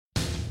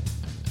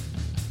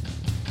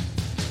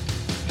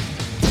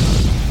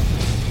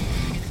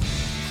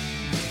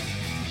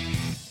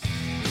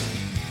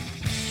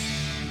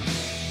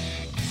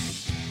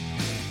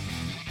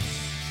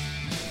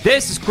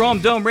This is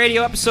Chrome Dome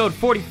Radio, episode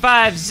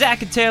 45.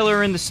 Zach and Taylor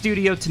are in the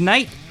studio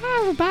tonight.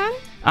 Hi, everybody.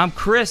 I'm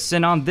Chris,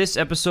 and on this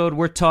episode,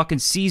 we're talking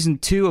Season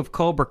 2 of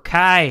Cobra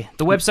Kai.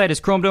 The website is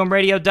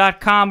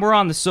chromedomeradio.com. We're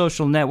on the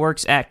social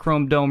networks at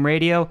Chrome Dome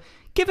Radio.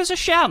 Give us a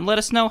shout and let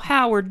us know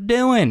how we're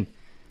doing.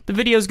 The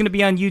video is going to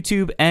be on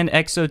YouTube and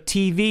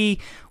XOTV.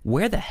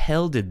 Where the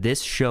hell did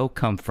this show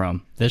come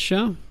from? This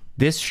show?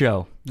 This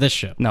show. This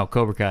show. No,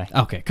 Cobra Kai.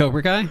 Okay,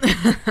 Cobra Kai?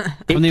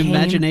 From the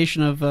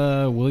imagination of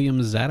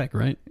William Zabek,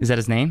 right? Is that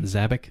his name?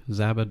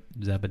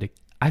 Zabadik.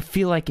 I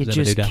feel like it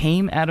just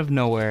came out of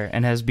nowhere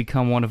and has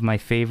become one of my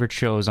favorite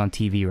shows on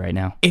TV right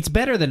now. It's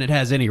better than it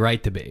has any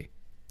right to be.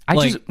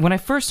 When I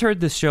first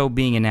heard this show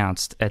being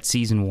announced at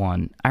season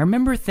 1, I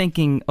remember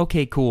thinking,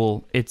 okay,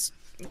 cool, it's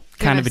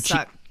kind of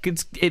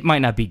it might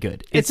not be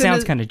good. It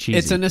sounds kind of cheesy.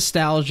 It's a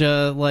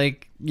nostalgia,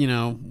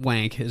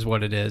 wank is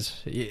what it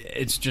is.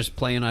 It's just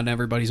playing on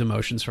everybody's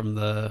emotions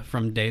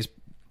from days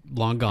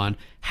long gone.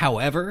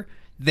 However,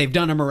 they've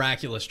done a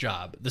miraculous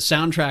job. The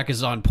soundtrack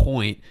is on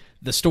point.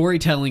 The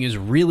storytelling is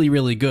really,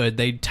 really good.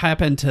 They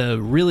tap into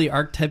really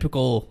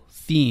archetypical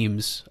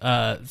themes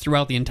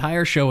throughout the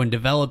entire show and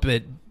develop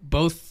it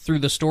both through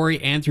the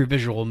story and through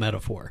visual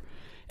metaphor.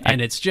 And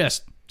it's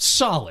just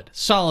solid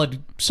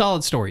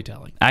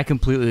storytelling. I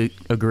completely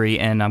agree,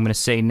 and I'm going to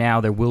say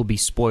now there will be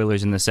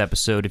spoilers in this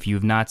episode. If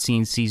you've not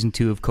seen Season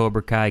 2 of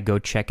Cobra Kai, go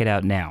check it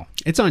out now.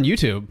 It's on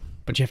YouTube,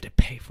 but you have to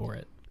pay for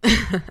it.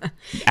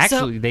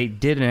 Actually, they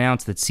did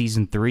announce that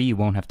Season 3 you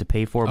won't have to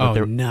pay for,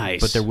 but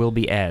nice. But there will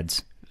be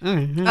ads.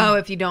 Oh,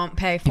 if you don't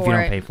pay for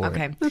it.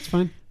 Okay. That's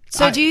fine.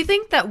 So do you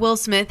think that Will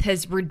Smith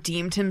has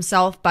redeemed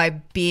himself by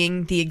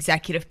being the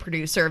executive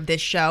producer of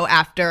this show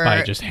after...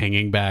 By just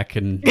hanging back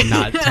and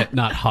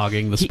not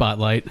hogging the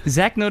spotlight?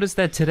 Zach noticed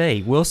that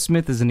today. Will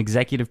Smith is an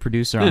executive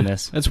producer on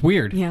this. That's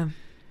weird. Yeah.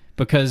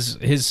 Because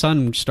his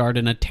son starred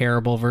in a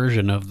terrible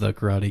version of The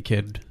Karate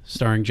Kid,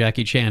 starring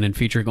Jackie Chan and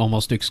featuring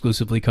almost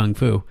exclusively Kung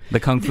Fu.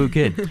 The Kung Fu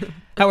Kid.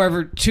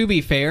 However, to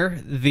be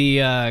fair,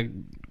 the...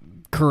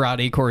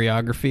 karate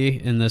choreography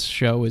in this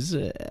show is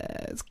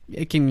it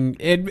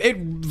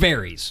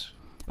varies.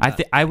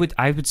 I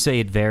would say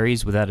it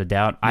varies without a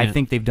doubt. Yeah. I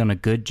think they've done a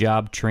good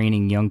job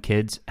training young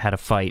kids how to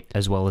fight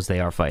as well as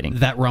they are fighting.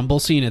 That rumble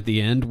scene at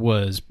the end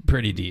was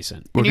pretty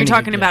decent. And you're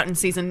talking about in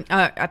season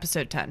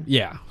episode 10.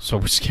 Yeah, so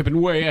we're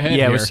skipping way ahead.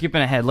 Yeah, we're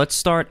skipping ahead. Let's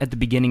start at the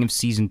beginning of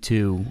season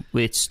 2.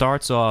 It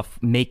starts off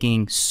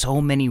making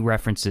so many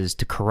references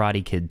to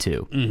Karate Kid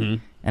 2.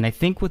 Mm-hmm. And I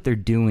think what they're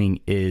doing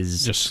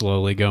is... just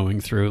slowly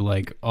going through,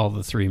 all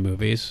the 3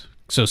 movies.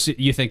 So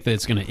you think that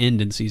it's going to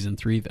end in Season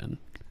 3, then?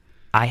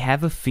 I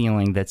have a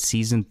feeling that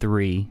Season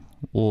 3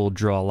 will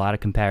draw a lot of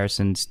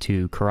comparisons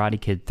to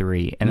Karate Kid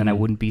 3, and then I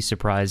wouldn't be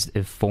surprised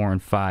if 4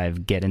 and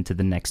 5 get into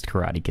the next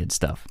Karate Kid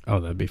stuff. Oh,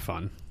 that'd be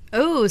fun.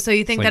 Oh, so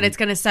you think that it's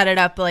going to set it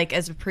up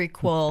as a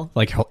prequel?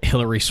 Like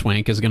Hilary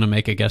Swank is going to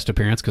make a guest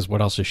appearance, because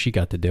what else has she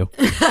got to do?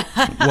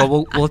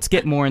 well, let's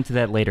get more into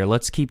that later.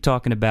 Let's keep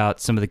talking about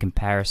some of the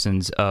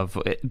comparisons of...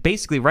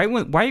 Basically,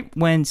 right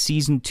when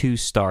Season 2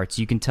 starts,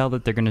 you can tell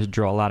that they're going to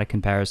draw a lot of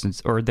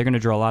comparisons, or they're going to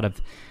draw a lot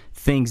of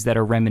things that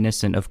are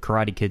reminiscent of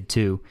Karate Kid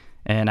 2.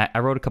 And I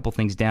wrote a couple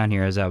things down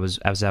here as I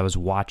was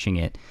watching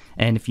it.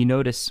 And if you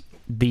notice,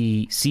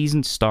 the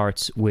season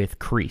starts with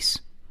Kreese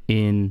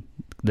in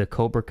the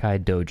Cobra Kai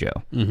dojo,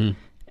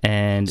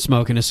 and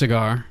smoking a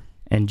cigar,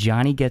 and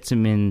Johnny gets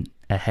him in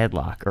a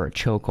headlock or a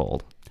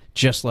chokehold,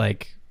 just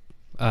like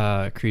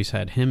Kreese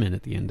had him in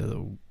at the end of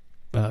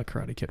the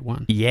Karate Kid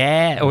 1.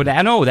 Yeah,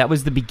 that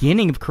was the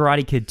beginning of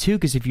Karate Kid 2,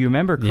 because if you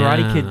remember,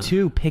 Karate Kid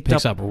 2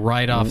 picks up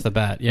right off the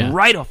bat. Yeah,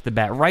 right off the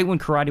bat, right when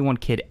Karate 1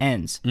 Kid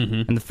ends,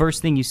 and the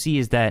first thing you see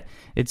is that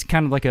it's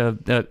kind of like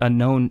a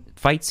known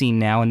fight scene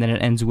now, and then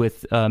it ends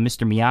with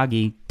Mr.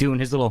 Miyagi doing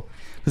his little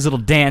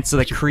dance so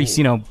that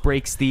Kreese,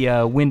 breaks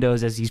the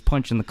windows as he's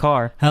punching the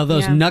car. How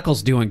those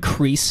knuckles doing,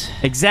 Kreese?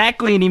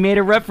 Exactly, and he made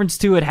a reference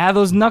to it. How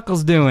those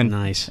knuckles doing?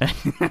 Nice.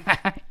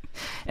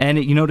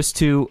 And you notice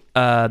too,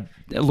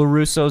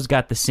 LaRusso's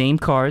got the same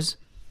cars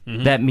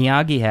that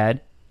Miyagi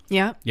had.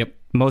 Yeah. Yep.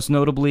 Most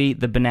notably,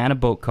 the banana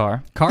boat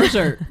car. Cars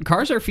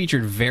are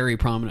featured very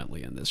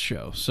prominently in this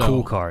show. So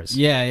cool cars.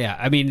 Yeah.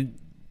 I mean,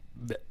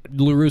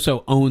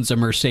 LaRusso owns a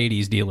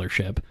Mercedes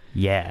dealership.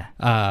 Yeah.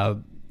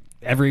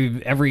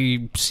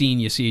 Every scene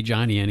you see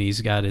Johnny in,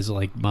 he's got his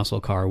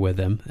muscle car with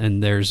him,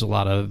 and there's a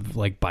lot of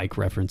bike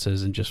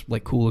references and just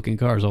cool looking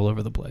cars all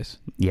over the place.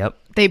 Yep.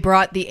 They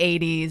brought the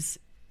 80s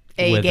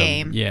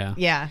A-game.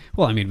 Yeah.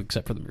 Well, I mean,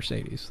 except for the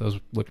Mercedes. Those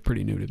looked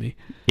pretty new to me.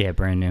 Yeah,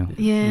 brand new.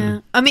 Yeah.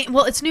 I mean,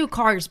 well, it's new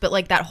cars, but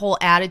that whole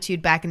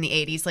attitude back in the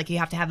 80s, you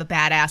have to have a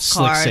badass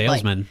car. Slick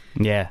salesman.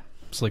 Yeah.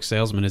 Slick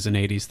salesman is an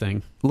 80s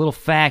thing. Little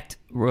fact,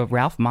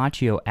 Ralph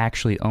Macchio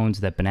actually owns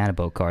that banana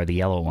boat car, the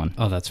yellow one.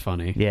 Oh, that's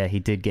funny. Yeah, he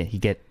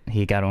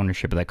got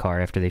ownership of that car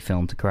after they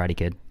filmed Karate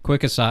Kid.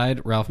 Quick aside,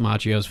 Ralph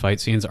Macchio's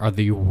fight scenes are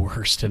the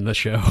worst in the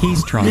show.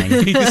 He's trying.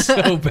 He's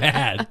so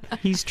bad.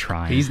 He's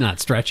trying. He's not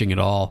stretching at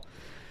all.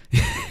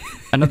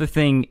 Another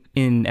thing,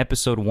 in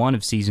episode 1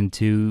 of season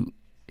 2,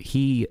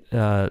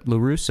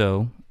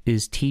 LaRusso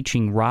is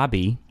teaching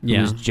Robbie,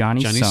 who's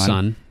Johnny's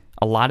son,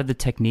 a lot of the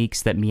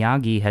techniques that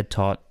Miyagi had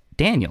taught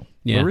Daniel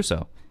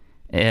LaRusso.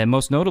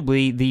 Most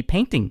notably, the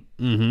painting.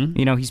 Mm-hmm.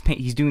 You know,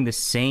 he's doing the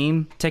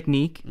same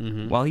technique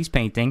while he's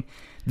painting.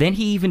 Then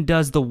he even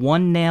does the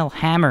one nail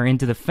hammer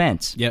into the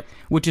fence,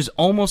 which is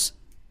almost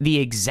the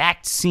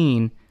exact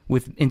scene.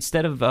 With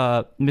instead of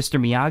Mr.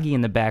 Miyagi in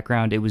the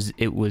background, it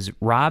was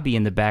Robbie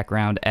in the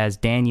background as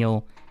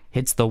Daniel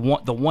hits the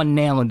one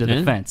nail into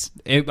the fence.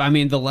 I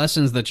mean, the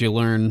lessons that you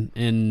learn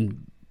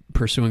in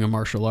pursuing a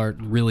martial art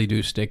really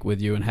do stick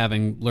with you. And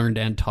having learned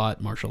and taught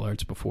martial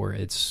arts before,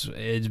 it's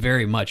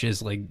very much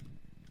is like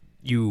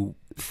you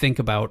think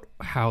about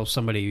how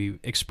somebody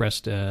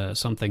expressed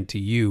something to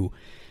you.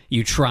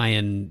 You try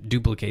and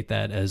duplicate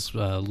that as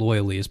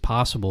loyally as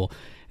possible,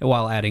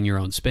 while adding your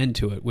own spin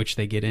to it, which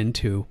they get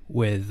into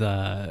with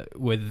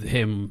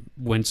him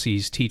once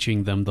he's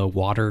teaching them the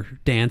water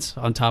dance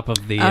on top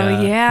of the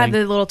thing.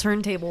 The little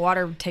turntable,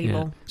 water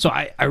table. Yeah. So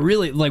I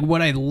really like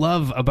what I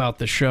love about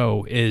the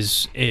show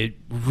is it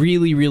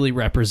really, really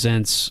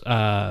represents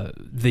the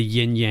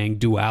yin-yang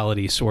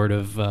duality sort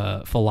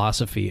of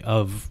philosophy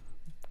of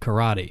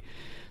karate.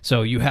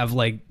 So you have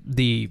like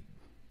the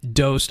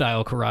Do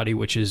style karate,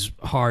 which is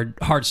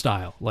hard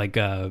style, like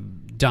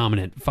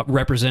dominant,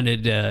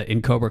 represented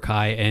in Cobra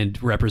Kai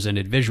and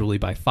represented visually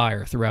by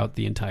fire throughout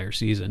the entire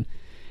season.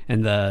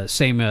 And the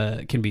same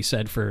can be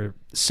said for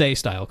Sei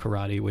style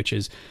karate, which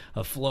is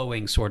a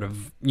flowing sort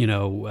of,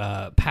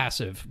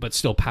 passive but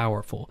still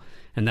powerful.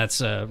 And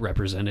that's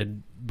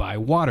represented by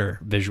water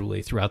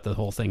visually throughout the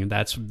whole thing. And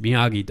that's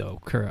Miyagi-Do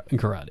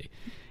karate.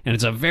 And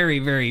it's a very,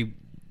 very,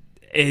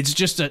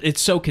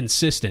 it's so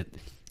consistent.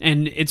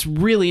 And it's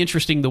really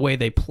interesting the way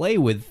they play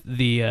with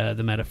the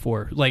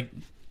metaphor. Like,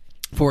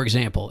 for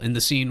example, in the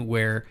scene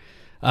where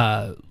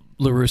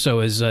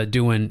LaRusso is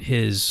doing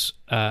his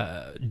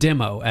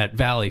demo at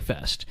Valley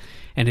Fest,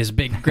 and his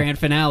big grand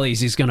finale is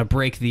he's going to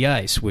break the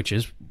ice, which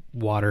is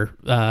water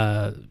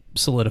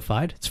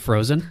solidified. It's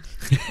frozen.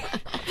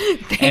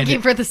 Thank you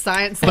for the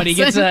science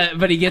lesson.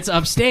 But he gets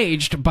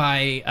upstaged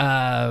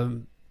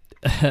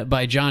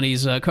by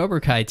Johnny's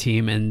Cobra Kai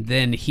team, and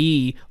then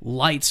he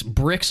lights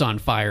bricks on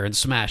fire and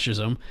smashes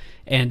them,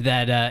 and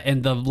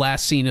the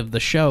last scene of the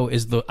show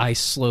is the ice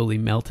slowly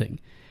melting,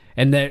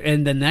 and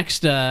the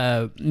next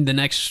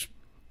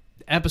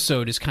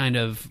episode is kind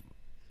of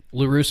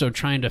LaRusso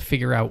trying to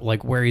figure out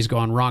like where he's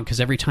gone wrong, because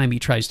every time he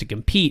tries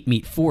to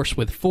meet force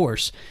with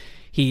force,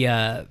 he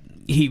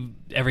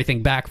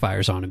everything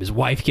backfires on him. His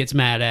wife gets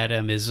mad at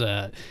him.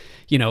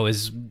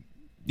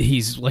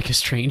 He's like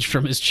estranged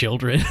from his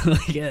children.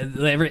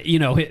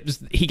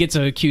 He gets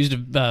accused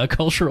of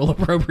cultural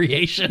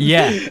appropriation.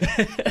 Yeah,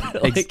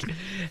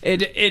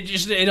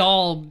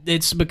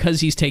 it's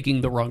because he's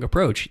taking the wrong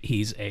approach.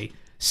 He's a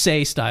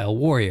Sei style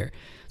warrior,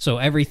 so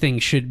he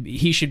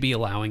should be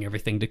allowing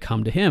everything to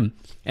come to him,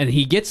 and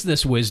he gets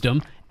this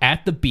wisdom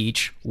at the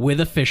beach with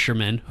a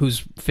fisherman who's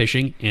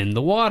fishing in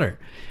the water.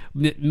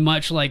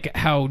 Much like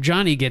how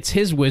Johnny gets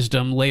his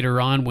wisdom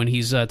later on when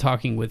he's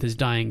talking with his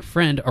dying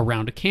friend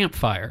around a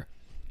campfire.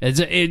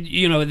 They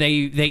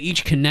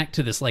each connect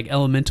to this like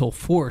elemental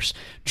force,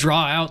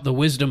 draw out the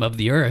wisdom of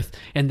the earth,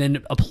 and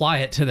then apply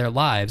it to their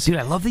lives. Dude,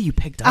 I love that you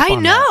picked up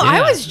on that. Yeah.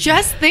 I was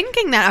just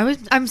thinking that.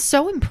 I'm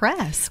so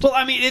impressed. Well,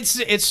 I mean,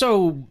 it's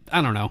so,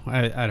 I don't know.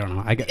 I don't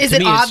know. Is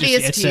it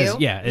obvious to you?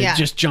 It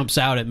just jumps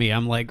out at me.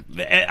 I'm like,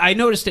 I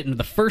noticed it in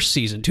the first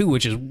season too,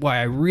 which is why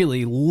I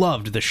really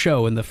loved the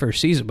show in the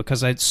first season,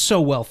 because it's so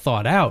well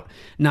thought out,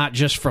 not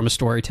just from a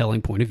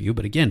storytelling point of view,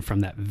 but again, from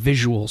that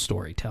visual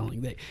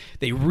storytelling.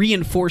 They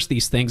reinforce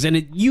these things,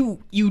 and you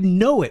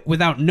know it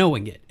without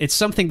knowing it. It's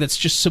something that's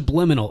just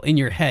subliminal in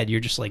your head. You're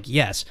just like,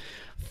 yes,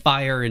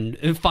 fire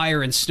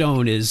and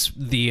stone is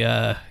the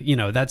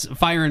that's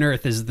fire and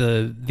earth is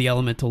the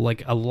elemental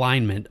like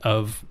alignment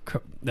of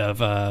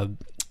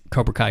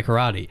Cobra Kai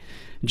karate.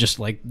 Just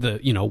like the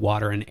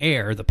water and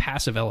air, the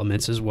passive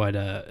elements is what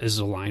is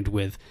aligned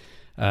with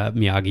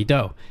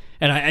Miyagi-Do.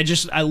 And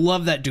I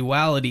love that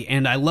duality,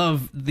 and I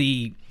love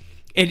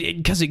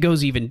because it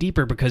goes even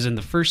deeper, because in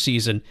the first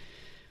season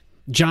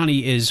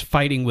Johnny is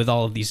fighting with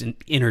all of these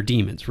inner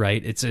demons,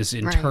 right? It's this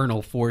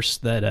internal force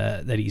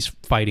that he's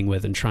fighting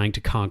with and trying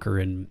to conquer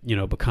and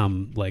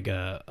become like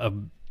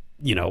an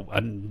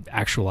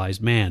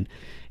actualized man.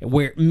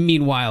 Where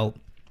meanwhile,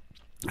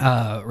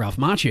 Ralph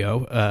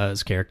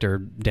Macchio's character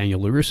Daniel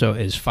LaRusso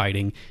is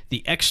fighting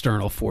the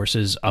external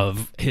forces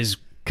of his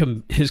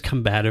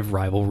combative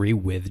rivalry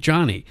with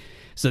Johnny.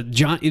 So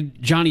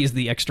Johnny is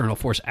the external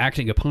force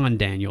acting upon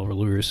Daniel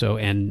LaRusso,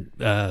 and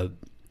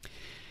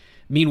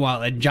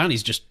meanwhile,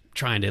 Johnny's just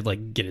trying to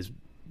like get his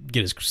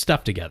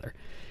stuff together.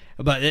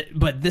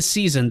 But this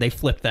season they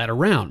flipped that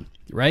around,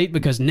 right?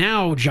 Because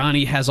now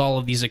Johnny has all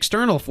of these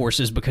external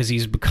forces because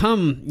he's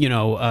become,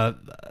 a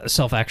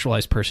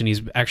self-actualized person.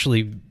 He's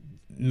actually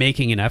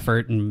making an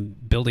effort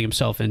and building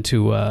himself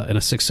into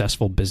a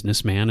successful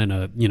businessman and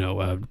a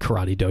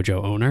karate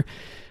dojo owner.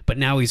 But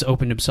now he's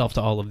opened himself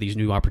to all of these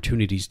new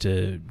opportunities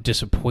to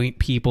disappoint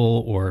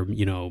people or,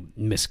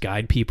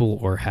 misguide people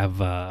or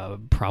have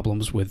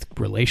problems with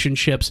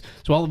relationships.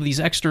 So all of these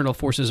external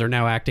forces are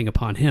now acting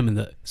upon him in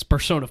the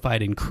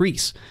personified in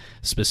Kreese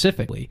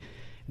specifically.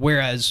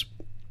 Whereas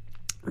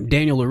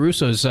Daniel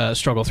LaRusso's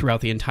struggle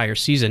throughout the entire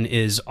season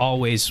is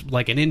always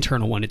like an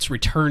internal one. It's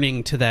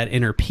returning to that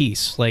inner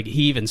peace. Like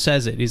he even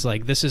says it. He's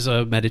like, this is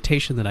a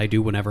meditation that I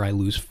do whenever I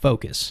lose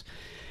focus.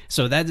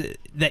 So that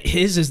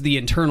his is the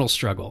internal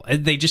struggle.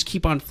 And they just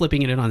keep on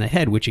flipping it on the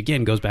head, which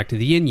again goes back to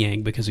the yin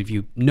yang, because if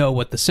you know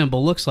what the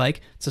symbol looks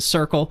like, it's a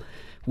circle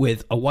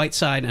with a white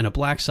side and a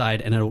black side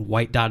and a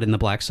white dot in the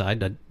black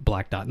side, a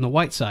black dot in the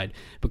white side,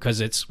 because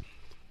it's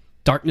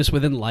darkness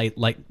within light,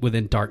 light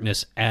within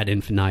darkness, ad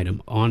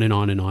infinitum, on and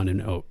on and on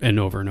and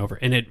over and over.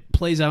 And it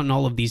plays out in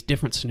all of these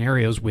different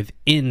scenarios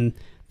within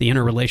the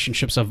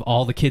interrelationships of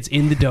all the kids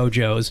in the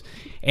dojos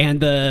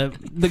and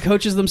the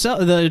coaches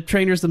themselves, the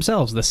trainers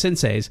themselves, the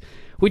senseis,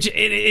 which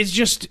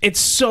it's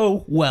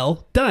so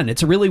well done.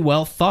 It's really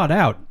well thought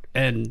out.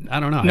 And I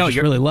don't know. I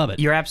just really love it.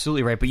 You're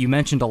absolutely right, but you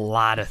mentioned a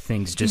lot of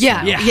things just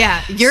yeah, now.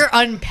 Yeah. You're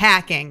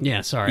unpacking. Yeah,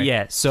 sorry.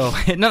 Yeah, so,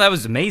 no, that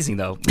was amazing,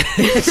 though.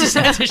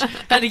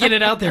 Had to get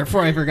it out there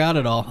before I forgot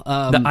it all.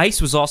 The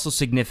ice was also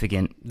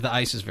significant. The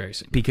ice is very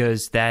significant.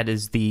 Because that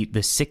is the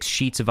 6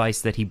 sheets of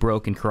ice that he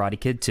broke in Karate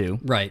Kid 2.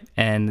 Right.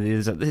 And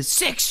there's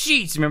 6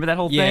 sheets. Remember that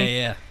whole thing?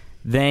 Yeah.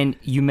 Then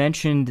you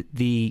mentioned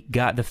the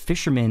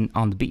fisherman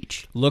on the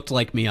beach. Looked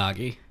like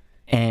Miyagi.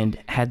 And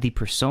had the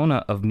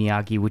persona of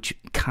Miyagi, which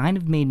kind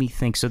of made me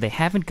think. So they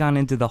haven't gone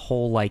into the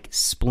whole like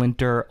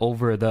Splinter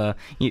over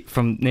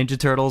from Ninja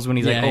Turtles when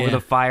he's over the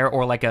fire,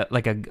 or like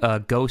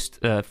a ghost,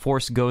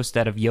 Force ghost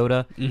out of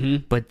Yoda.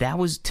 Mm-hmm. But that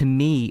was to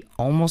me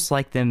almost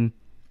like them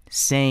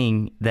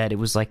saying that it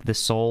was like the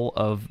soul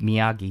of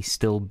Miyagi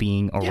still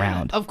being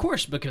around. Yeah, of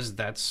course, because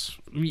that's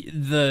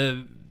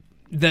the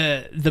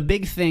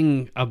big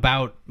thing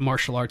about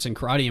martial arts and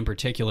karate in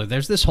particular.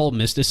 There's this whole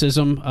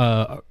mysticism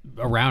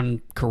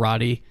around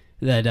karate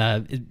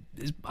that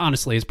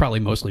honestly is probably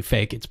mostly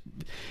fake. It's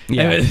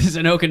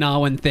an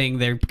Okinawan thing.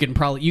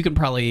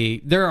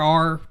 There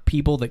are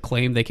people that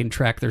claim they can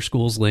track their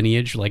school's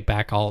lineage like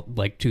back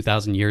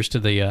 2,000 years to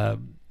the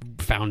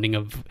founding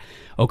of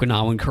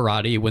Okinawan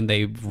karate when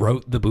they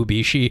wrote the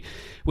Bubishi,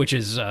 which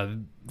is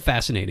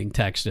fascinating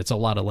text. It's a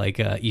lot of like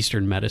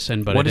Eastern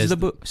medicine, but what is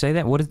say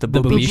that? What is the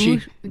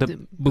Bubishi?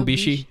 The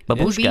Bubishi.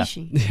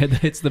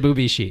 Babushka. It's the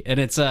Bubishi, and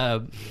it's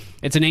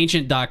an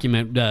ancient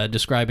document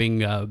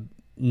describing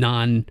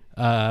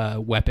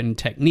non-weapon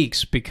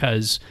techniques,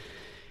 because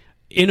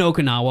in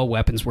Okinawa,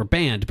 weapons were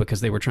banned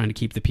because they were trying to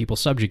keep the people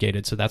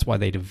subjugated. So that's why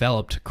they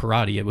developed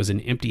karate. It was an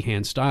empty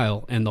hand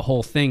style, and the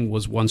whole thing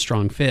was one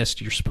strong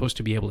fist. You're supposed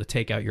to be able to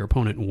take out your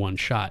opponent in one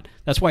shot.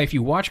 That's why if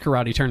you watch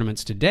karate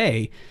tournaments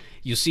today,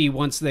 you see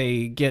once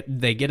they get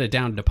a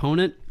downed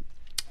opponent,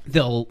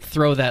 they'll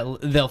throw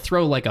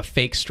like a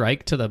fake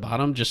strike to the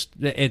bottom. Just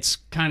it's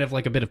kind of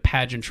like a bit of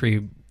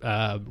pageantry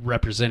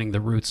representing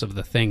the roots of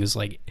the thing. Is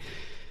like,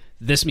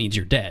 this means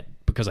you're dead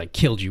because I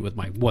killed you with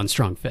my one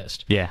strong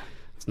fist. Yeah.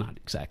 It's not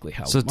exactly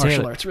how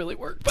martial arts really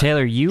work. But.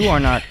 Taylor, you are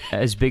not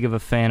as big of a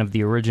fan of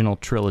the original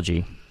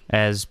trilogy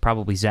as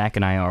probably Zach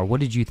and I are. What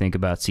did you think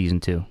about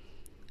season 2?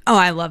 Oh,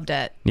 I loved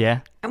it.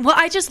 Yeah? Well,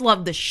 I just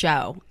love the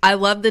show. I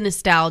love the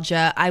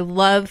nostalgia. I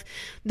love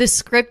the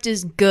script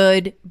is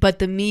good, but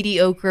the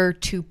mediocre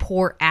to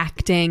poor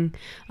acting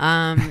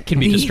can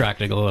be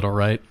distracting a little,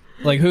 right?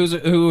 Like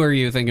who are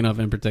you thinking of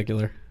in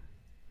particular?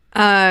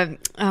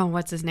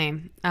 What's his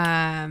name?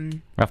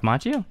 Ralph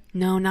Macchio?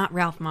 No, not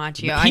Ralph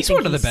Macchio. He's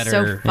one of the better.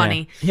 So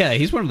funny. Yeah,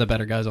 he's one of the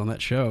better guys on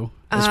that show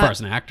as far as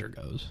an actor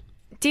goes.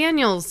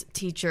 Daniel's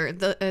teacher,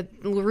 the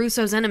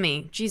LaRusso's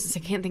enemy. Jesus, I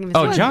can't think of his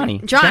name. Oh, Johnny.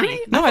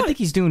 Johnny? I think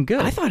he's doing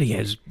good. I thought he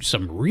has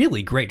some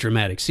really great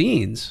dramatic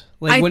scenes.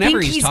 Like, I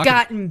think he's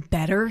gotten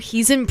better.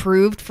 He's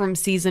improved from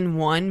season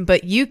 1,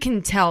 but you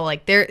can tell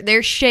like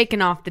they're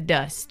shaking off the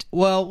dust.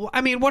 Well,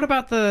 I mean, what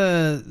about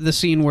the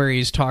scene where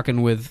he's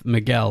talking with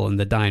Miguel in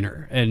the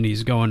diner and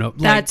he's going up?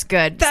 Like, that's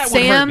good. That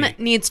Sam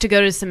needs to go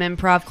to some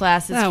improv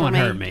classes. That for one me.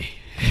 hurt me.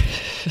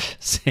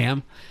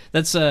 Sam.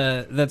 That's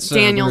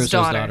Daniel's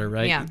daughter,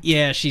 right?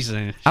 Yeah, she's.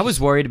 I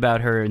was worried about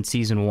her in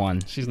season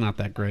 1. She's not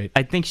that great.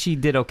 I think she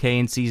did okay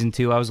in season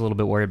 2. I was a little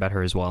bit worried about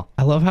her as well.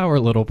 I love how her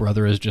little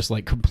brother is just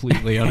like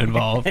completely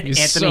uninvolved. He's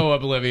Anthony. So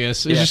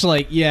oblivious. He's just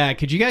like, yeah,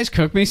 could you guys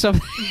cook me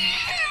something?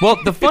 Well,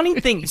 the funny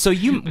thing,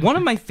 one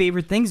of my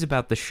favorite things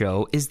about the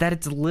show is that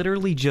it's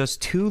literally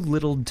just 2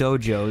 little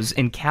dojos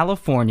in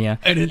California,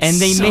 and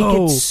they make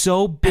it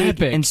so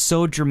big and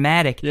so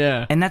dramatic.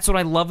 Yeah. And that's what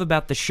I love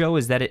about the show,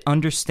 is that it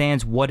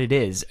understands what it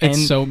is.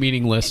 It's so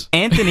meaningless.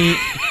 Anthony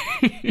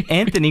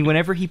Anthony,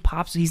 whenever he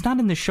pops, he's not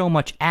in the show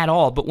much at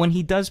all, but when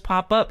he does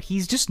pop up,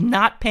 he's just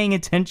not paying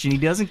attention. He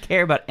doesn't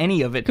care about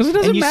any of it. Because it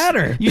doesn't And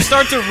matter. You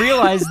start to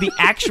realize the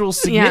actual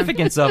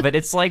significance of it.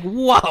 It's like,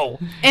 whoa.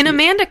 And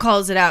Amanda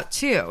calls it out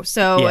too.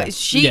 So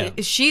Yeah.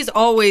 she's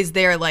always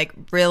there like,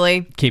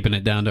 really? Keeping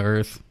it down to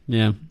earth.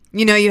 Yeah.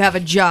 You know you have a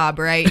job,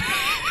 right?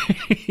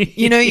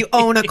 You know you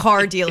own a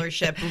car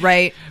dealership,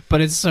 right?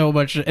 But it's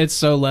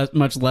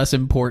much less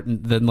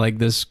important than like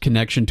this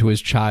connection to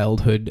his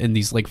childhood and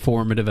these like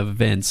formative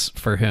events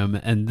for him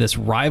and this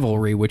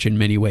rivalry, which in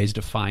many ways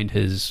defined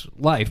his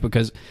life.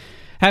 Because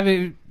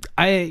I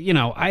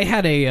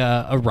had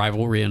a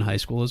rivalry in high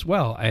school as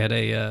well. I had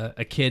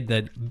a kid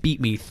that beat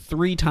me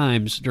 3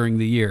 times during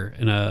the year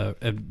in a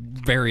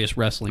various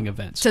wrestling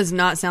events. Does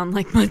not sound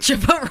like much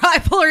of a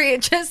rivalry.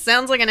 It just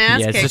sounds like an ass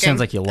Yeah, it kicking. just sounds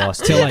like you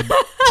lost.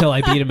 Till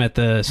I beat him at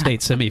the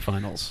state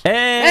semifinals.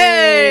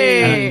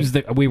 Hey!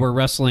 We were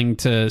wrestling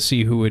to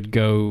see who would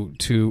go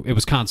to. It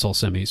was console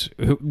semis.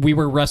 We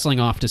were wrestling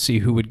off to see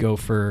who would go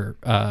for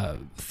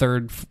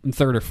third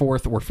or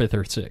fourth, or fifth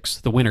or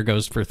sixth. The winner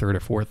goes for third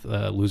or fourth.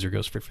 Loser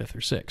goes for fifth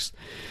or sixth.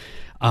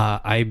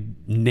 I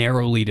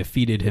narrowly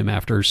defeated him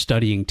after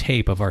studying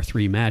tape of our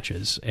 3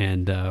 matches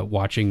and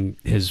watching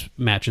his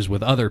matches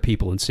with other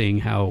people and seeing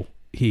how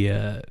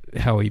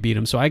he beat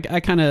him. So I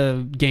kind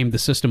of gamed the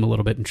system a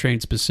little bit and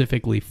trained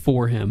specifically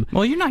for him.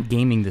 Well, you're not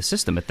gaming the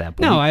system at that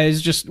point. No, I was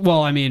just,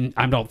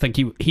 I don't think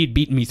he'd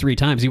beaten me 3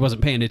 times. He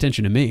wasn't paying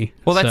attention to me.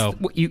 Well, that's so,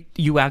 what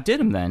you outdid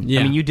him then.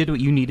 Yeah. I mean, you did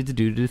what you needed to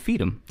do to defeat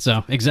him.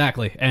 So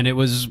exactly, and it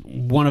was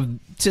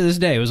to this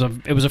day it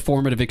was a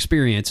formative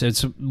experience.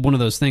 It's one of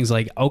those things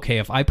like, okay,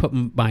 if I put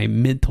my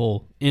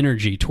mental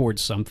energy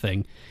towards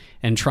something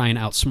and try and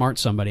outsmart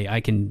somebody,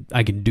 I can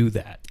do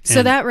that.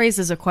 So And that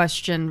raises a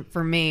question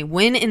for me.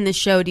 When in the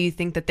show do you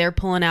think that they're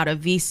pulling out a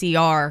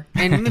VCR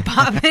and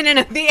popping in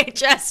a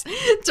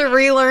VHS to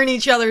relearn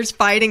each other's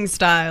fighting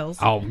styles?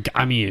 Oh,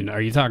 I mean,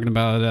 are you talking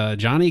about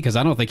Johnny? Because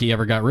I don't think he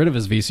ever got rid of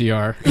his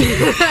VCR.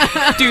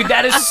 Dude,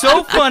 that is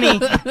so funny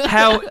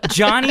how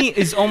Johnny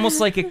is almost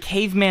like a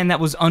caveman that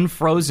was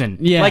unfrozen.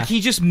 Yeah. Like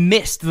he just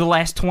missed the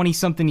last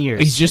 20-something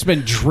years. He's just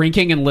been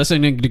drinking and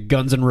listening to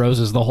Guns N'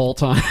 Roses the whole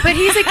time. But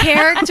he's a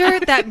character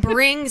that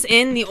brings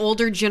in the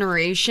older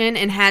generation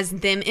and has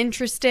them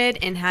interested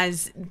and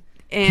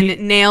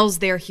nails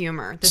their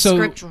humor. The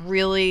script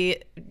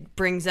really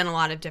brings in a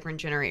lot of different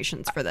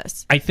generations for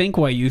this. I think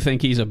why you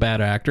think he's a bad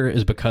actor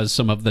is because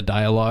some of the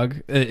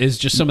dialogue is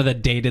just some of the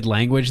dated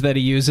language that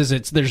he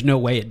uses. There's no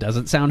way it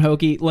doesn't sound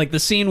hokey. Like the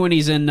scene when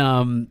he's in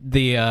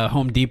the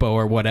Home Depot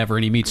or whatever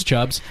and he meets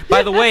Chubbs.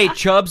 By the way,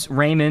 Chubbs,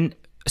 Raymond,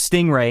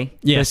 Stingray,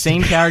 the Yes.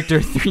 same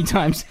character 3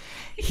 times.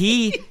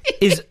 He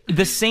is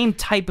the same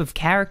type of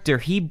character.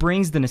 He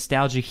brings the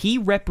nostalgia. He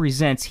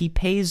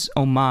pays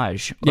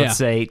homage, let's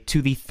say,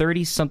 to the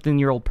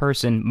 30-something-year-old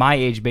person, my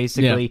age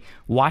basically,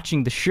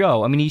 watching the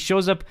show. I mean, he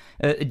shows up,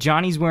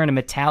 Johnny's wearing a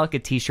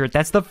Metallica t-shirt.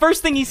 That's the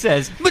first thing he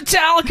says.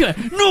 Metallica!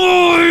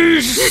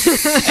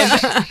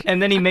 Noise!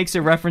 And then he makes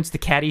a reference to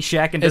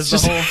Caddyshack and does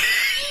It's the just-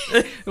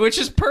 whole... Which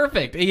is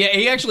perfect.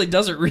 He actually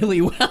does it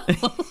really well.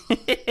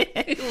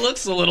 He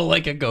looks a little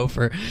like a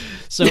gopher.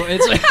 So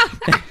it's like...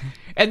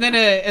 And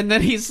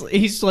then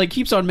he's like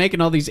keeps on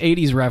making all these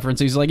 80s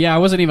references. He's like, yeah, I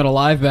wasn't even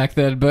alive back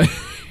then, but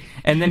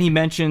And then he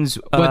mentions...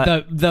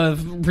 but the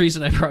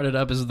reason I brought it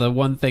up is the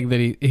one thing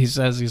that he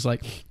says. He's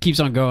like, keeps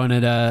on going,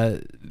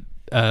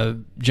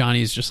 and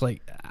Johnny's just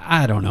like,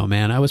 I don't know,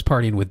 man. I was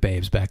partying with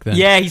babes back then.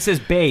 yeah, he says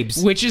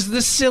babes. Which is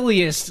the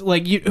silliest.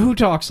 Like, who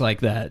talks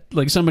like that?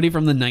 Like somebody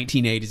from the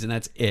 1980s, and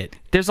that's it.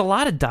 There's a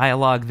lot of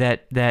dialogue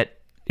that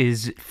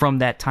is from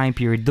that time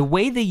period. The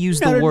way they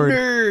use Not the a word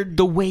nerd.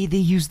 the way they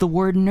use the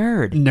word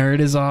nerd. Nerd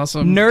is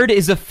awesome. Nerd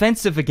is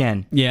offensive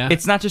again. Yeah.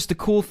 It's not just a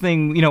cool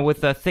thing, with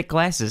thick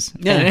glasses.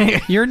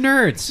 Yeah, you're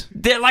nerds.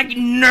 They're like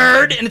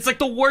nerd, and it's like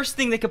the worst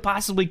thing they could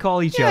possibly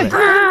call each other. You're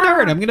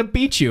a nerd. I'm gonna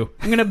beat you.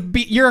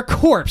 You're a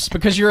corpse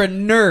because you're a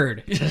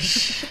nerd.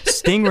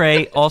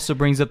 Stingray also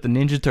brings up the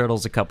Ninja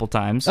Turtles a couple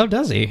times. Oh,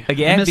 does he?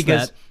 Again,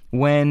 because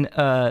when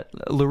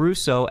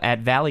LaRusso at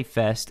Valley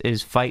Fest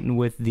is fighting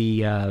with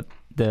the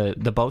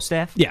bow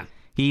staff, Yeah.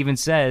 he even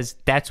says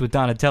that's what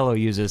Donatello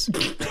uses.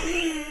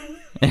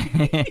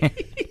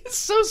 It's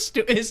so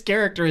stupid. His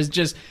character is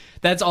just,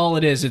 that's all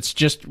it is. It's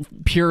just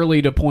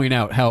purely to point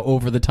out how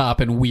over the top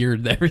and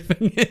weird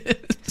everything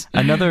is.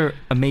 Another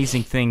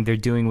amazing thing they're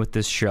doing with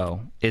this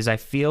show is I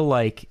feel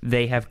like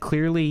they have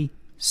clearly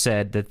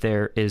said that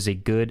there is a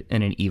good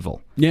and an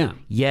evil. Yeah.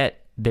 Yet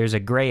there's a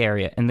gray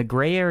area, and the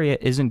gray area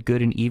isn't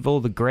good and evil.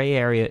 The gray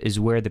area is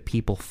where the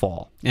people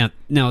fall. Now,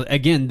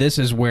 again, this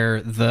is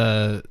where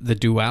the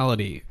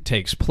duality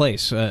takes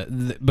place,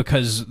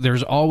 because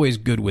there's always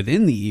good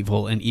within the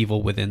evil and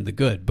evil within the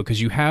good, because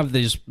you have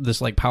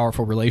this like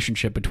powerful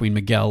relationship between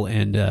Miguel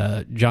and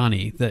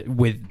Johnny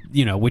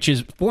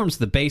which forms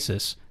the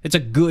basis. It's a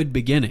good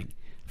beginning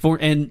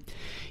and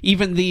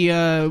even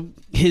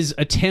his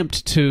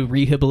attempt to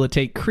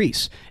rehabilitate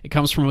Kreese, it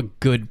comes from a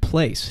good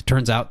place. It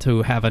turns out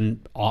to have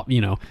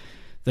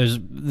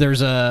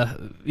there's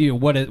a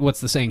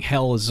what's the saying?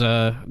 Hell is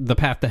the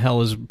path to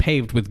hell is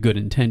paved with good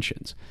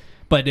intentions,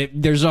 but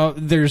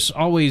there's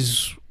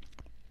always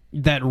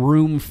that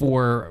room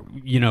for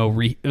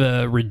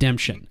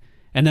redemption.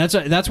 And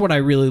that's what I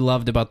really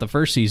loved about the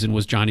first season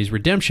was Johnny's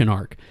redemption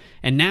arc.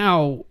 And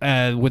now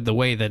with the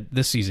way that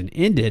this season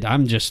ended,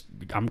 I'm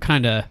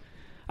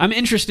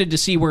interested to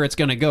see where it's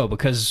going to go,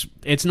 because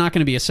it's not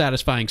going to be a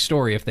satisfying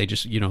story if they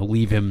just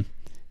leave him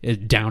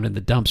down in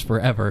the dumps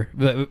forever.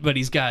 But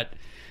he's got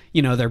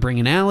they're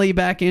bringing Allie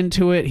back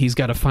into it. He's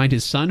got to find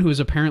his son, who is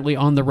apparently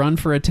on the run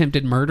for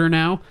attempted murder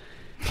now.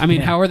 I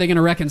mean, how are they going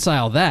to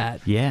reconcile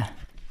that? Yeah.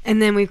 And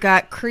then we've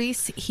got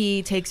Kreese.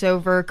 He takes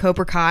over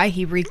Cobra Kai.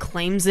 He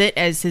reclaims it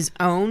as his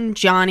own.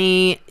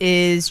 Johnny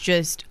is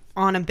just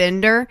on a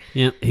bender.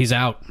 Yeah, he's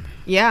out.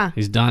 Yeah.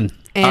 He's done.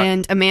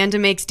 And Amanda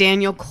makes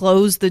Daniel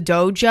close the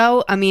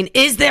dojo. I mean,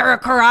 is there a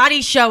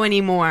karate show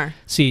anymore?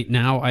 See,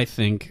 now I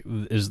think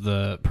is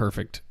the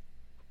perfect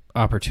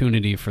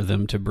opportunity for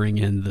them to bring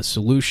in the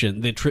solution,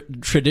 the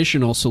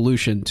traditional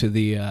solution to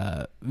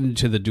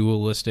the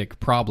dualistic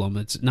problem.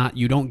 It's not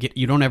you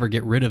don't ever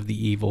get rid of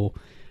the evil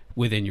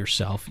within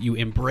yourself. You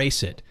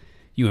embrace it.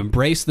 You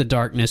embrace the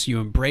darkness. You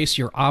embrace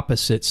your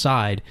opposite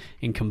side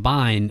and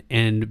combine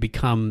and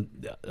become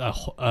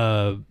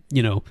an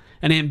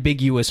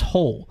ambiguous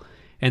whole.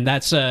 And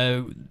that's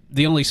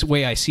the only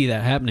way I see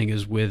that happening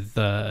is with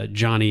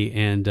Johnny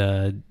and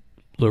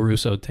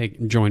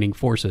LaRusso joining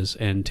forces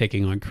and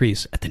taking on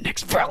Kreese at the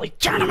next Valley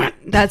tournament.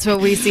 That's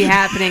what we see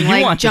happening.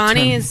 Like,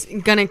 Johnny is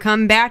going to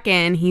come back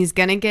in. He's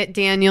going to get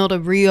Daniel to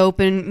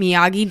reopen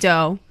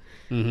Miyagi-Do.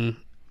 Mm-hmm.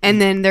 And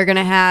then they're going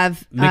to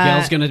have...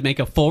 Miguel's going to make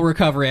a full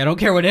recovery. I don't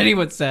care what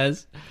anyone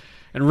says.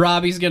 And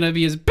Robbie's going to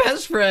be his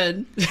best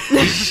friend.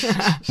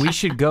 We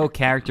should go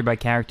character by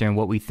character and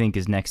what we think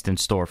is next in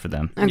store for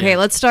them. Okay,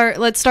 let's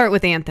start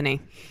with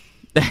Anthony.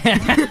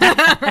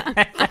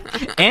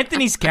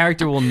 Anthony's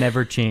character will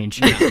never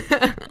change.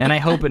 And I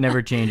hope it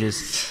never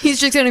changes. He's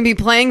just going to be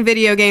playing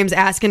video games,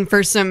 asking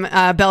for some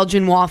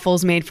Belgian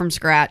waffles made from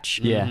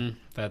scratch. Yeah.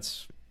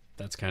 Mm-hmm.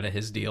 That's kind of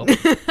his deal.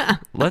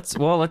 Let's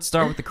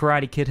start with the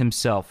Karate Kid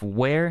himself.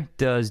 Where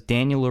does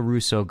Daniel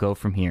LaRusso go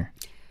from here?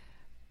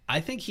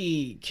 I think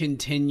he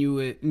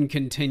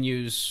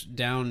continues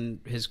down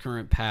his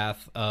current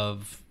path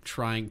of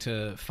trying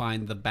to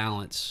find the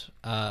balance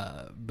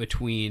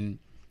between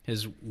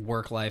his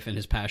work life and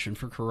his passion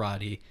for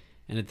karate,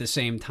 and at the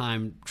same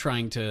time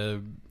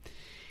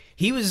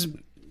he was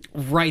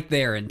right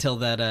there until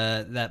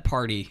that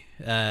party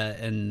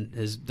and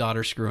his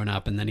daughter screwing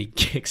up, and then he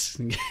kicks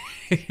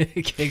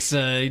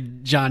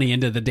Johnny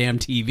into the damn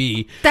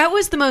TV. That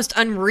was the most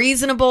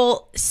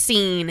unreasonable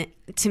scene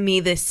to me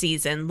this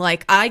season.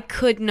 Like, I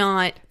could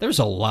not... There's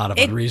a lot of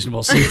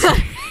unreasonable scenes.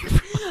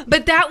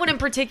 But that one in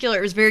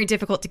particular was very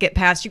difficult to get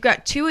past. You've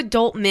got two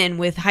adult men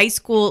with high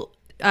school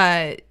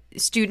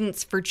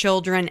students for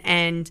children,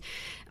 and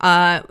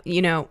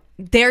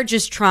they're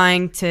just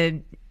trying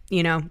to...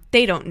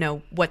 they don't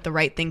know what the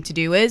right thing to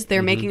do is.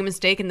 They're making a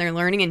mistake and they're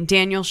learning, and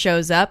Daniel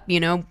shows up,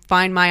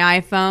 find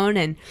my iPhone,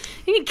 and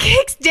he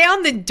kicks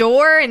down the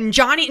door, and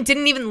Johnny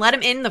didn't even let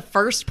him in the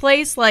first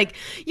place. Like,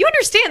 you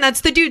understand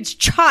that's the dude's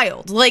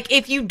child. Like,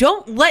 if you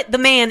don't let the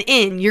man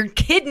in, you're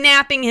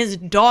kidnapping his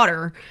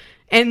daughter.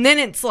 And then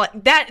it's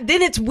like that.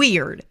 Then it's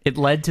weird. It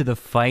led to the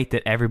fight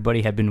that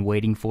everybody had been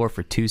waiting for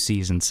 2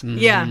 seasons.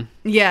 Mm-hmm.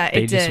 Yeah, it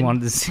did. They just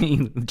wanted to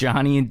see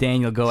Johnny and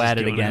Daniel go at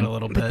it again. A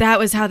little bit. But that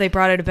was how they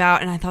brought it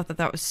about, and I thought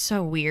that was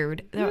so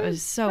weird. That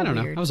was so weird. I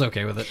don't know. I was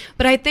okay with it.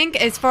 But I think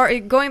as far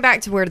going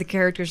back to where the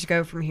characters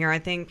go from here, I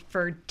think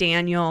for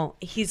Daniel,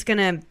 he's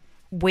gonna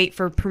wait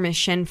for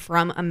permission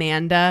from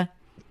Amanda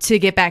to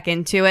get back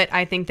into it.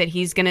 I think that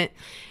she's the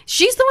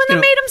one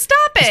that made him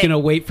stop it. He's gonna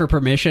wait for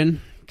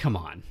permission. Come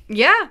on.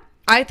 Yeah.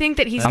 I think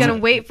that he's going to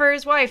wait for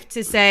his wife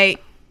to say,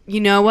 you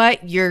know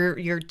what,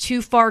 you're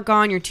too far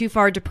gone, you're too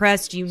far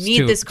depressed, you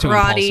need this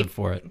karate,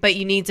 for it. But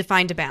you need to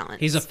find a balance.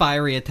 He's a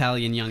fiery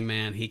Italian young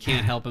man. He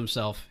can't help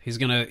himself. He's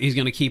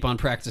gonna keep on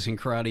practicing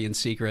karate in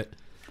secret.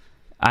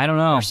 I don't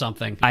know. Or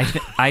something.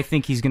 I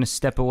think he's gonna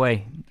step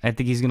away. I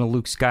think he's gonna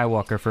Luke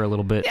Skywalker for a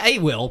little bit. Yeah, he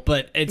will,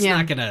 but it's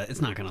not gonna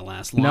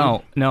last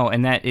long. No,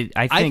 and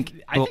I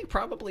think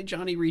probably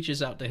Johnny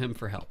reaches out to him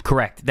for help.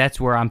 Correct.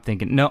 That's where I'm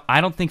thinking. No, I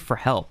don't think for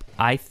help.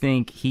 I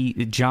think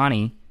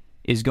Johnny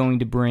is going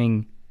to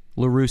bring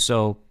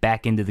LaRusso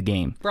back into the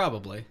game.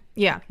 Probably.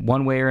 Yeah.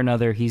 One way or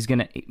another, he's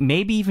gonna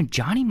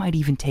Johnny might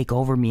even take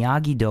over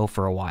Miyagi-Do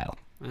for a while.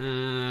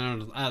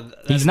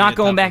 He's not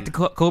going back to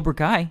Cobra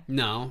Kai.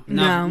 No,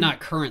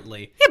 not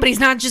currently. Yeah, but he's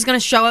not just going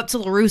to show up to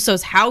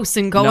LaRusso's house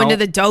and go into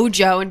the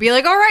dojo and be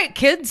like, all right,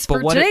 kids,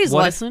 for today's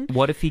lesson.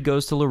 What if he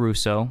goes to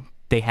LaRusso?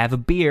 They have a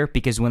beer,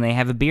 because when they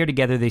have a beer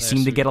together, they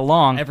seem to get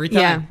along. Every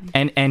time.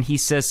 Yeah. And he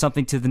says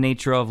something to the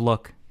nature of,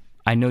 look,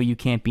 I know you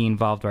can't be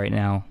involved right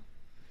now.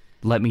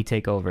 Let me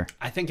take over.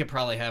 I think it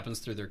probably happens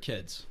through their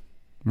kids.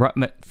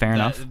 Fair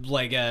enough.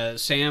 Like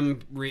Sam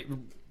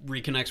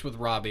reconnects with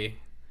Robbie.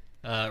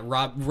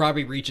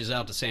 Robbie reaches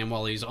out to Sam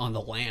while he's on the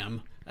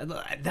lam.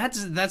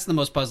 That's the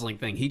most puzzling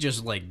thing. He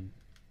just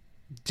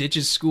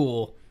ditches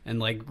school and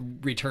like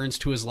returns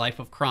to his life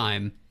of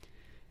crime.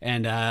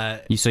 And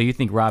So you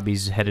think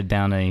Robbie's headed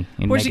down a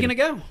where's negative... he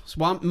gonna go? His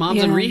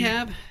mom's in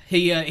rehab.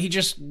 He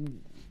just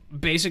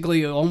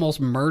basically almost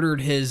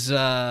murdered his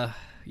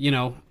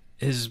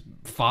his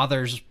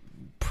father's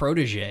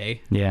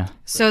protege. Yeah.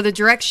 So the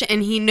direction,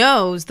 and he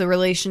knows the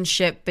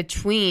relationship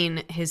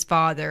between his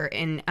father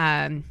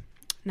and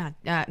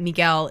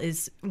Miguel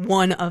is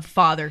one of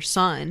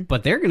father-son.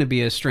 But they're going to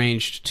be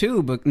estranged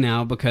too, but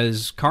now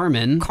because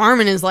Carmen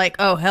is like,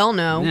 oh hell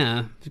no.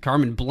 Yeah,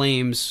 Carmen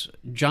blames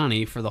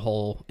Johnny for the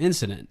whole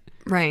incident,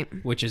 Right.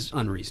 which is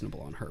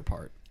unreasonable on her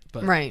part.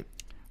 But Right.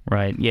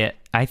 Right. Yeah.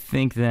 I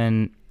think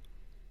then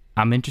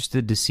I'm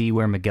interested to see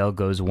where Miguel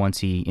goes once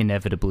he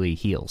inevitably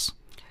heals.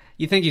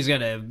 you think he's going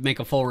to make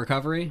a full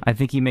recovery? I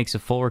think he makes a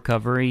full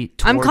recovery.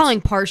 I'm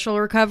calling partial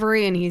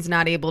recovery, and he's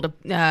not able to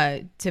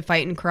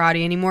fight in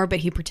karate anymore, but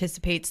he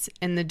participates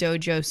in the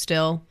dojo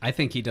still. I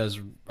think he does.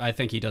 I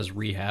think he does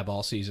rehab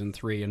all season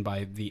 3, and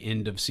by the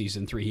end of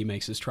season 3, he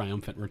makes his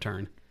triumphant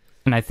return.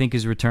 And I think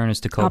his return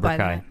is to Cobra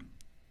Kai.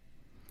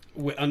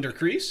 Under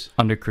Kreese?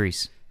 Under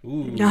Kreese.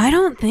 Ooh. No, I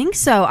don't think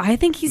so. I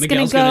think he's going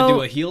Miguel's to going to go.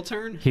 do a heel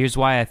turn? Here's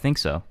why I think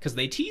so. Because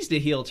they teased a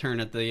heel turn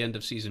at the end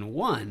of season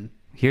 1.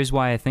 Here's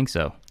why I think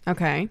so.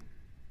 Okay.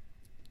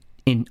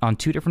 On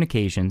 2 different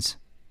occasions,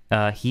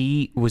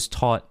 he was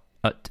taught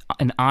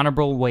an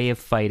honorable way of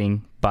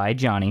fighting by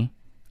Johnny.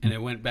 And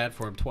it went bad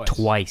for him twice.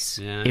 Twice.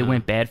 Yeah. It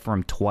went bad for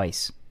him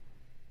twice.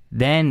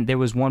 Then there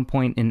was one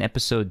point in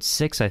episode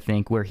 6, I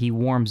think, where he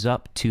warms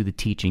up to the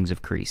teachings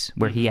of Kreese,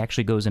 where he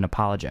actually goes and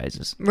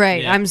apologizes.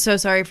 Right. Yeah. I'm so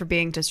sorry for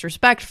being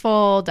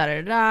disrespectful. Da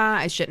da da.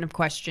 I shouldn't have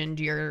questioned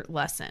your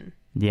lesson.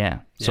 Yeah.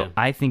 So Yeah.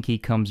 I think he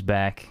comes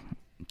back,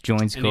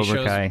 joins And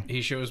Cobra Kai.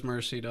 he shows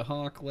mercy to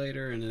Hawk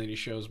later, and then he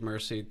shows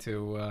mercy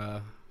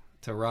to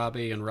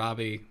Robbie, and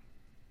Robbie,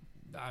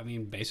 I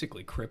mean,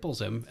 basically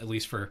cripples him, at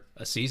least for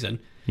a season.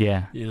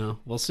 Yeah. You know,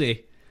 we'll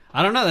see.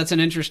 I don't know. That's an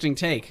interesting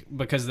take,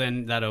 because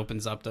then that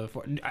opens up to...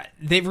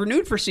 They've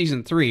renewed for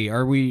season 3.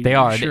 Are we... They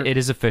are. Sure? It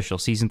is official.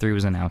 Season 3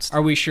 was announced.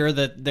 Are we sure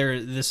that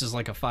this is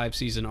like a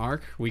 5-season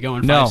arc? We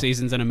going 5 No.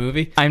 seasons in a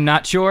movie? I'm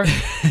not sure,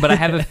 but I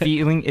have a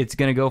feeling it's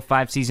going to go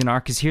 5-season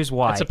arc, because here's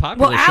why. It's a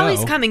popular Well, show.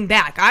 Allie's coming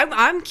back.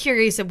 I'm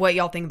curious of what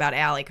y'all think about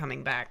Allie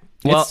coming back.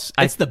 Well,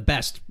 it's the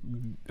best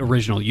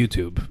original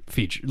YouTube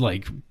feature,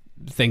 like,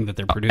 thing that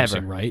they're producing,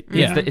 ever. right?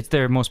 Yeah. It's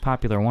their most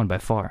popular one by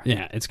far.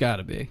 Yeah, it's got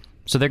to be.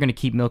 So they're going to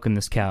keep milking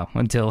this cow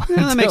until, that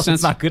until makes sense.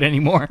 it's not good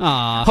anymore.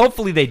 Aw.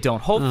 Hopefully they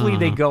don't. Hopefully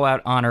they go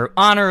out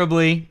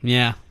honorably.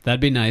 Yeah,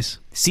 that'd be nice.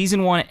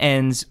 Season 1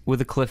 ends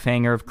with a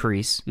cliffhanger of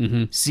Kreese.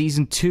 Mm-hmm.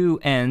 Season 2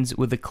 ends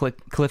with a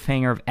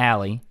cliffhanger of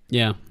Allie.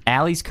 Yeah.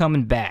 Allie's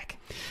coming back.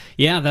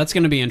 Yeah, that's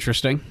going to be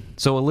interesting.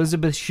 So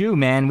Elizabeth Shue,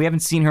 man, we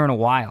haven't seen her in a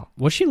while.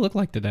 What's she look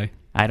like today?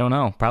 I don't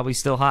know. Probably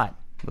still hot.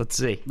 Let's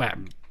see.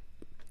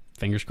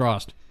 Fingers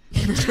crossed.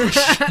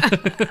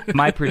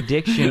 My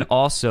prediction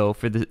also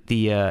for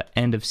the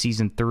end of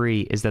season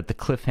 3 is that the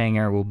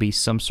cliffhanger will be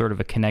some sort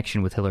of a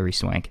connection with Hilary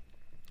Swank.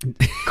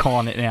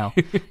 Calling it now.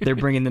 They're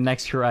bringing the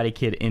next Karate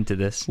Kid into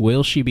this.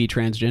 Will she be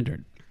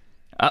transgendered?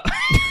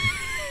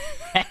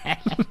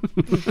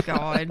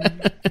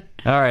 God.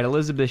 All right,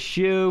 Elizabeth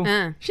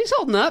Shue. She's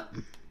holding up.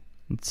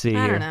 Let's see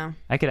I here. don't know.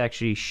 I could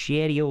actually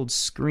share the old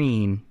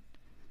screen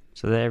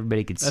so that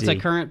everybody could That's see. a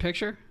current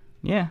picture?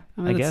 Yeah,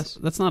 I guess.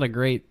 That's not a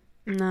great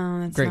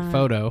No, that's great not.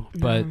 photo,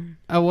 but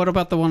what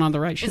about the one on the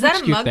right? She Is that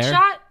looks a cute there.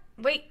 mugshot?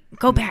 Wait,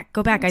 go back.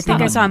 I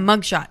think I saw a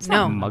mugshot.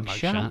 No,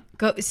 Mugshot?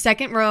 go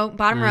second row,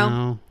 bottom row.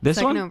 No. This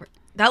Second one? over.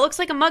 That looks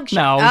like a mugshot.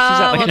 No, she's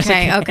not like-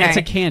 okay, okay. It's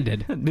a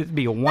candid. It'd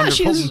be a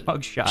wonderful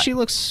mugshot.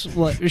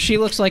 She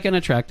looks like an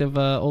attractive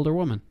older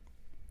woman.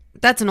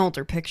 That's an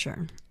older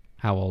picture.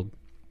 How old?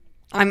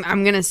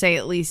 I'm gonna say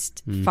at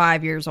least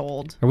 5 years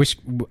old. Are we?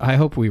 I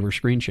hope we were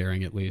screen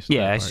sharing at least.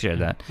 Yeah, that I part. shared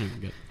that. Okay,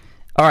 good.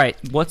 All right,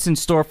 what's in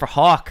store for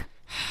Hawk?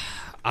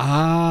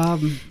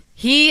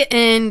 He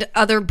and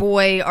other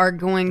boy are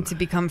going to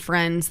become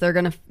friends.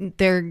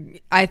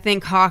 I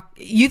think Hawk.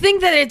 You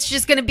think that it's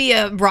just gonna be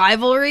a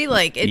rivalry?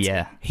 Like it's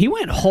Yeah. He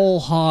went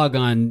whole hog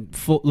on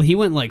he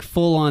went like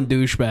full on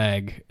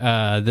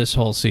douchebag this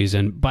whole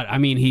season. But I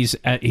mean, he's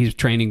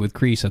training with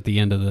Kreese at the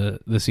end of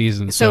the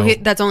season. So So,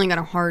 that's only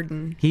gonna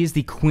harden. He is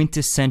the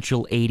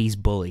quintessential 80s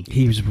bully.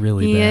 he was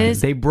really He bad. is.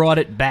 They brought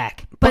it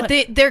back. But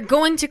they're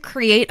going to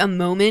create a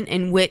moment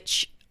in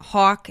which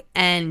Hawk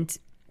and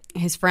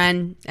his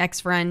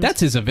ex-friend. That's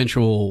his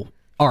eventual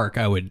arc,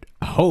 I would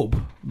hope,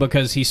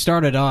 because he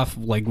started off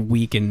like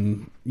weak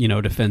and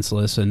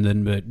defenseless, and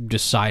then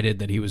decided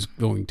that he was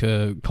going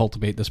to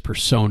cultivate this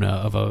persona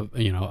of a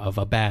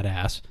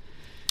badass.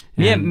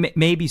 Yeah, And-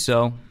 maybe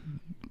so.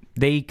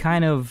 They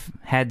kind of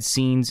had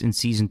scenes in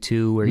season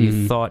 2 where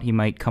you thought he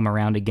might come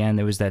around again.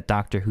 There was that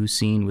Doctor Who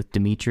scene with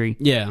Dimitri.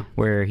 Yeah.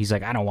 Where he's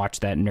like, I don't watch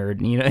that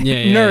nerd,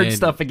 Yeah,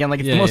 stuff again. Like,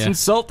 it's Yeah, the most yeah.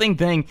 insulting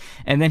thing.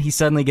 And then he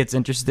suddenly gets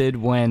interested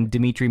when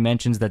Dimitri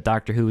mentions that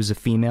Doctor Who is a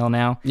female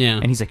now. Yeah.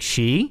 And he's like,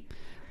 she?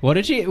 What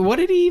did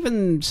he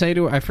even say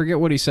to her? I forget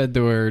what he said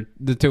to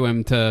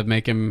him to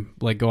make him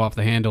like go off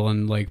the handle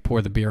and like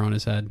pour the beer on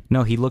his head.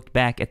 No, he looked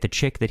back at the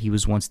chick that he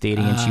was once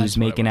dating, and she was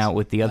making out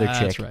with the other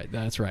chick.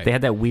 That's right. They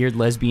had that weird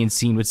lesbian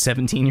scene with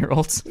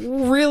 17-year-olds.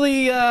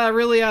 Really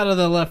out of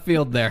the left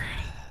field there,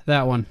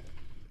 that one.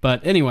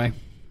 But anyway,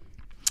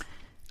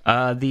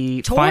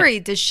 Tori,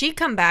 does she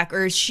come back,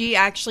 or is she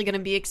actually going to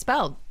be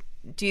expelled?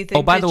 Do you think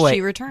Oh, by the way,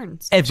 she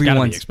returns?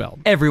 Everyone's expelled.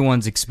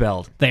 Everyone's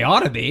expelled. They ought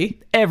to be.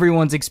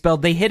 Everyone's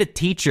expelled. They hit a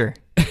teacher.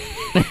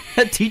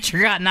 A teacher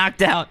got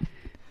knocked out.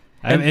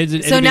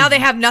 So now they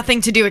have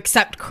nothing to do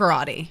except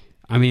karate.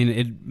 I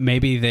mean,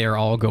 maybe they're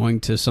all going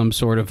to some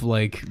sort of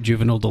like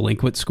juvenile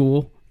delinquent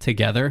school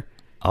together,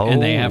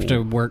 and they have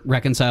to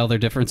reconcile their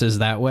differences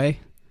that way.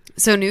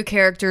 So new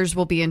characters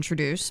will be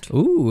introduced.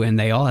 Ooh, and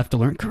they all have to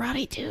learn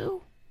karate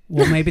too.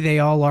 Well, maybe they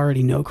all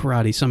already know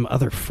karate, some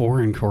other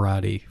foreign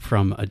karate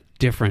from a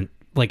different,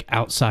 like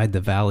outside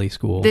the Valley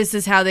school. This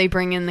is how they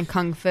bring in the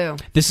kung fu.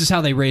 This is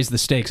how they raise the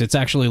stakes. It's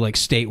actually like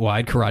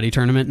statewide karate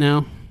tournament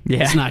now.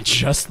 Yeah. It's not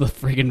just the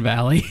friggin'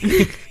 Valley.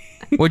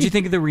 What'd you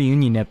think of the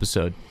reunion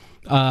episode?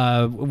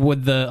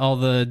 With all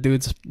the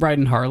dudes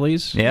riding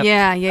Harleys. Yep.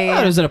 Yeah.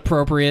 It was an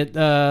appropriate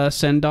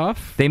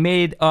send-off. They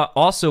made,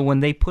 also,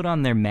 when they put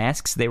on their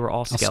masks, they were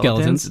all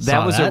skeletons. That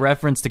Saw was that. a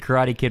reference to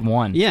Karate Kid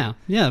 1. Yeah,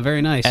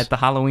 very nice. At the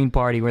Halloween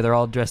party where they're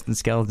all dressed in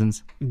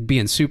skeletons.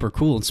 Being super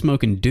cool and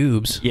smoking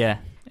doobs. Yeah.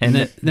 And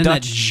then that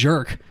Dutch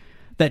jerk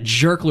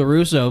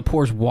LaRusso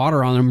pours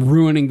water on them,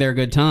 ruining their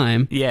good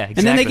time. Yeah, And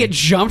then they exactly. get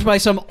jumped by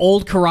some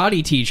old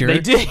karate teacher. They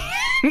did.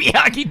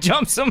 Miyagi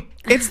jumps him.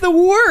 It's the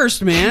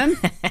worst, man.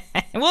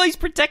 Well, he's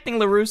protecting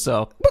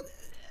LaRusso.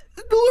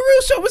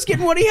 LaRusso was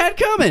getting what he had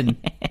coming.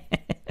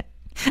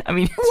 I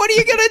mean, What are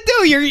you gonna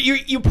do?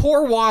 You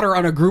pour water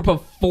on a group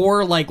of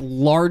 4 like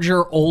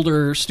larger,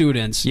 older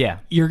students. Yeah.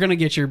 You're gonna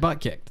get your butt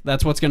kicked.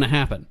 That's what's gonna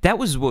happen. that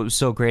was what was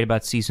so great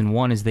about season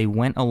 1 is they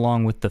went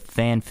along with the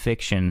fan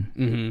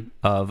fiction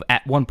of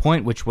at one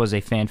point, which was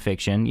a fan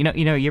fiction. You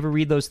ever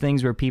read those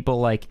things where people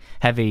like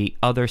have a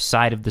other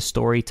side of the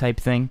story type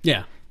thing?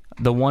 Yeah.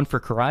 The one for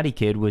Karate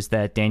Kid was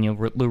that Daniel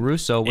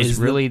LaRusso was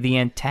really the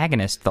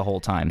antagonist the whole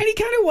time. And he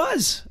kind of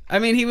was. I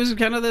mean, he was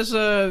kind of this.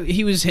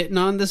 He was hitting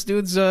on this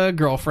dude's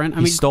girlfriend. I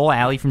He mean, stole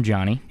Allie from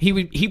Johnny.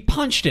 he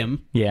punched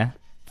him Yeah.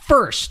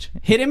 first,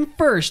 hit him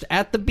first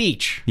at the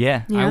beach.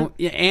 Yeah. And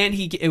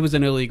it was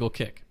an illegal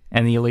kick.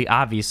 And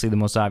obviously the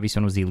most obvious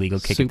one was the illegal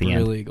kick Super at the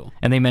end. illegal.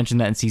 And they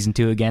mentioned that in season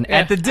 2 again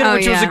at the dinner, Oh,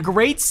 which was yeah. a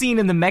great scene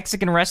in the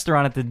Mexican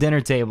restaurant at the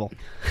dinner table.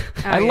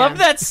 I yeah. love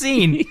that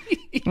scene.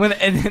 When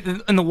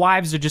and the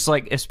wives are just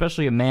like,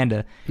 especially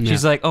Amanda.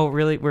 She's like, "Oh,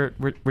 really? We're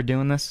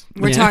doing this?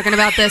 We're talking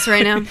about this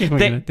right now.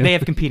 They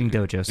have competing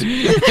dojos.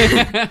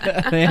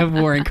 They have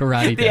warring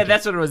karate. Yeah,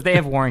 that's what it was. They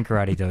have warring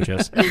karate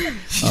dojos."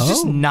 She's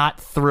just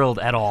not thrilled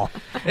at all.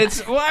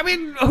 Well, I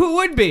mean, who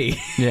would be?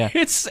 Yeah.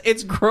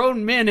 It's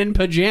grown men in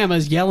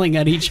pajamas yelling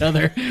at each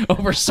other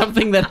over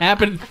something that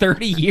happened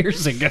 30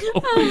 years ago.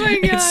 Oh my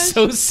gosh. It's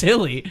so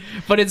silly,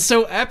 but it's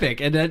so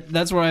epic, and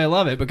that's why I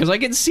love it, because I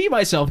can see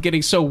myself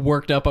getting so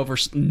worked up over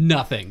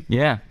nothing.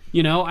 Yeah.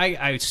 You know,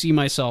 I see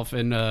myself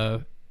in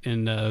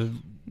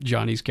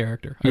Johnny's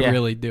character. I Yeah.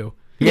 really do.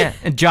 Yeah.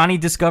 And Johnny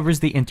discovers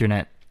the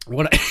internet.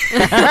 It's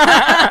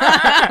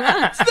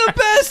the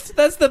best.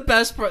 That's the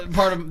best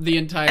part of the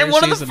entire And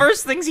one of the season.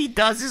 first things he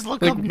does is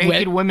look Like up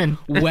naked women.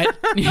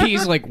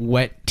 He's like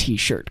wet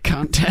t-shirt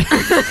content.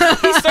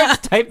 He starts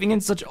typing in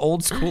such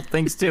old school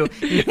things too,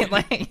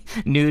 like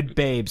nude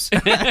babes.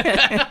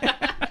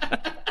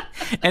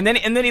 And then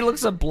he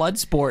looks up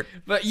Bloodsport.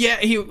 But yeah,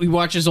 he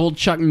watches old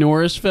Chuck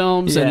Norris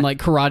films Yeah. and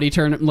like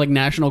like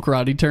national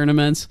karate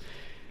tournaments.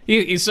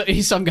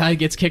 He's some guy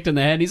gets kicked in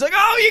the head. And he's like,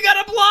 "Oh, you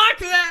gotta block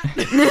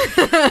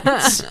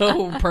that!" It's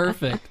so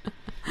perfect.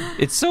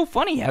 It's so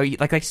funny how,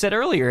 like I said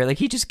earlier, like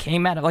he just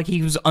came at it like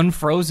he was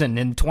unfrozen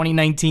in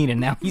 2019, and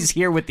now he's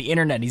here with the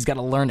internet. He's got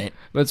to learn it.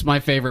 That's my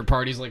favorite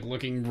part. He's like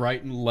looking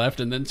right and left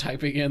and then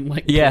typing in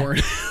like Yeah. porn.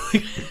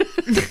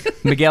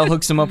 Miguel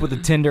hooks him up with a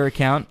Tinder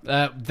account,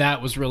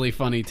 That was really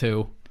funny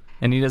too.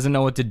 and he doesn't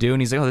know what to do,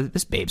 and he's like, "Oh,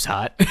 this babe's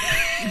hot."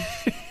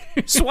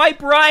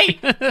 Swipe right.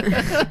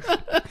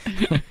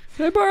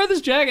 Can I borrow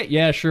this jacket?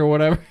 Yeah, sure,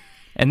 whatever.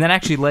 And that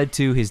actually led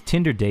to his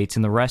Tinder dates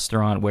in the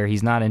restaurant where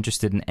he's not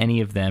interested in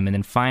any of them. And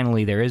then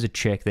finally there is a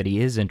chick that he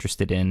is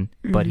interested in,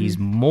 but he's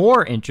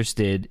more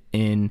interested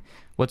in,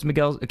 what's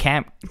Miguel's?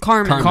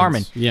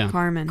 Carmen. Yeah.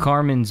 Carmen.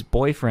 Carmen's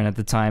boyfriend at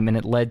the time, and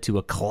it led to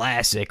a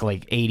classic,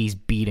 like, 80s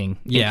beating.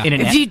 Yeah.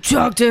 If you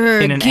talk to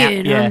her in an again,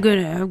 app- yeah. I'm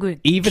gonna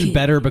Even kill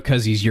better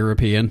because he's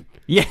European.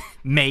 Yeah,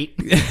 mate.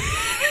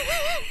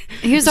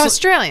 He was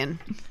Australian.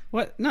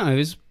 What? No, he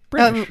was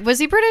British. Was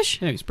he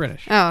British? Yeah, he's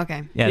British. Oh,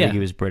 okay. Yeah, I Yeah. think he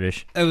was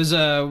British. It was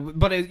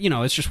but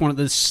it's just one of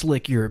those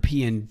slick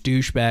European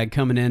douchebag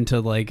coming in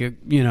to like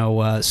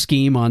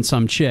scheme on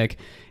some chick,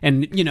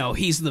 and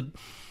he's the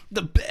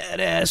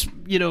badass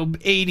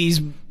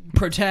 80s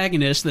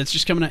protagonist that's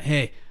just coming out.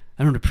 Hey,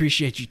 I don't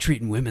appreciate you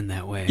treating women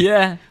that way.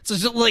 Yeah. So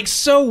it's like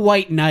so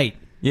White Knight.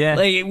 Yeah.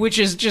 Like, which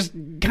is just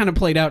kind of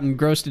played out and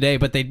gross today,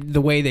 but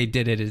the way they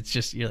did it, it's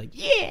just, you're like,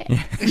 yeah.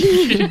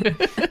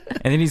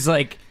 And then he's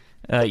like,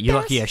 you're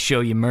lucky I show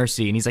you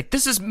mercy. And he's like,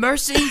 this is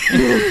mercy?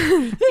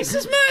 This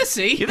is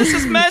mercy. This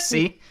is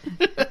messy.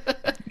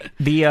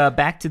 The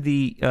back to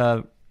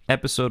the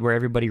episode where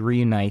everybody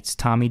reunites,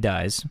 Tommy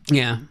dies.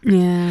 Yeah.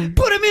 Yeah.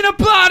 Put him in a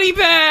body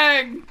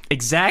bag!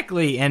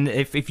 Exactly, and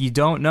if you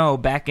don't know,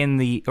 back in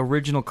the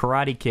original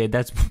Karate Kid,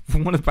 that's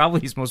one of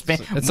probably his most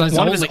famous. It's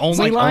one of his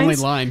only lines. Only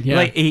line, yeah.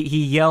 Like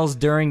he yells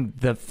during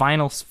the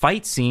final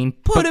fight scene,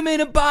 "Put him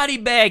in a body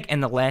bag!"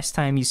 And the last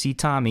time you see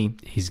Tommy,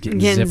 he's getting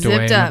Getting zipped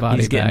away zipped in a up. body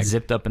he's getting bag.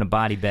 zipped up in a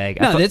body bag.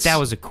 No, I thought that's- that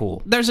was a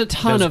cool. There's a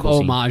ton was a of cool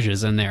scene.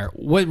 homages in there.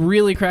 What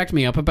really cracked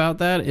me up about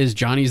that is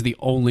Johnny's the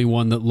only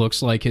one that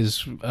looks like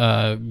his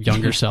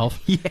younger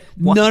self. Yeah,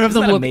 None of isn't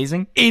them that look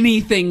amazing.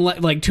 anything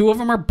like two of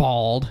them are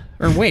bald.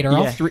 Or wait, are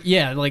all Yeah. three?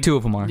 Yeah, like Two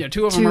of them are. Yeah,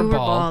 two of them Two are are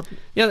bald. bald.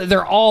 Yeah,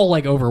 they're all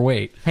like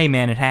overweight. Hey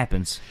man, it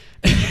happens.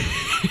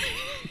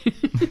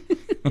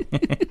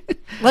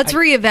 Let's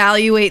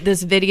reevaluate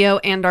this video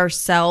and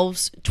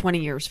ourselves 20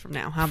 years from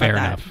now. How about Fair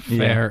that? enough. Yeah.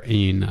 Fair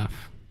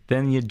enough.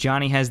 Then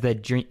Johnny has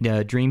that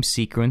dream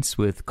sequence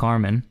with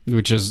Carmen.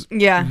 Which is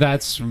Yeah.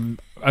 That's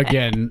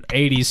again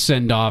 80s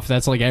send off.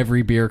 That's like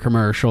every beer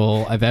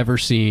commercial I've ever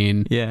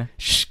seen. Yeah.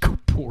 Just go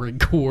pouring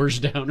Coors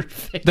down her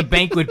face. The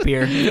banquet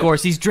beer, of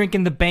course. He's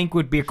drinking the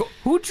banquet beer.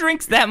 Who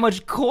drinks that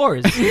much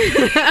Coors?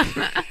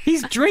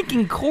 He's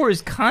drinking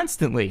Coors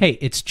constantly. Hey,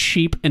 it's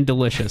cheap and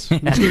delicious.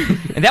 And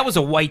that was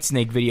a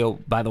Whitesnake video,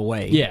 by the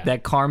way. Yeah.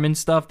 That Carmen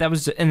stuff. That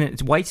was, and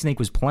Whitesnake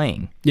was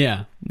playing.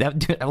 Yeah. That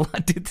dude, a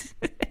lot. Dude.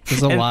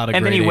 There's a lot of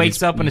And then he great wakes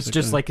 80s up and it's music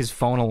just in it. like his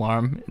phone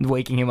alarm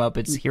waking him up.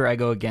 It's "Here I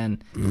Go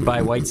Again"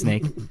 by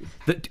Whitesnake.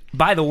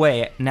 By the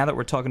way, now that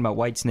we're talking about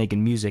Whitesnake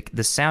and music,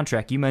 the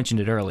soundtrack, you mentioned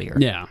it earlier.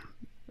 Yeah.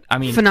 I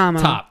mean,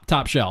 Phenomenal.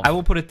 Top shelf. I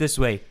will put it this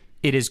way: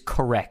 it is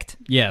correct.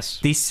 Yes.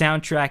 The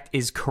soundtrack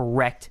is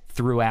correct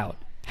throughout.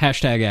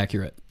 Hashtag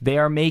accurate. They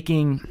are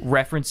making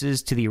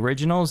references to the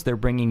originals. They're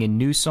bringing in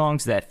new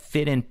songs that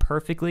fit in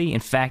perfectly.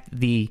 In fact,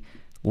 the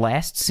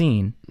last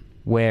scene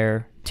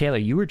where Taylor,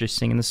 you were just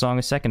singing the song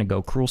a second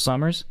ago, "Cruel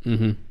Summers,"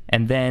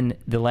 and then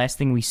the last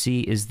thing we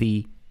see is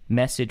the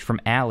message from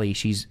Allie.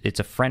 It's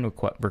a friend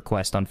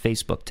request on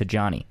Facebook to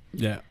Johnny.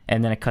 Yeah.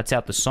 And then it cuts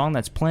out the song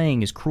that's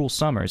playing is "Cruel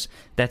Summers."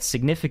 That's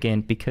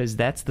significant because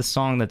that's the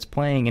song that's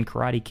playing in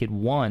Karate Kid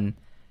 1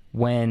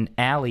 when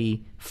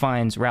Allie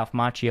finds Ralph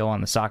Macchio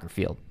on the soccer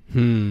field.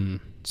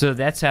 So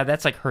that's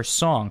like her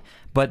song,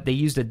 but they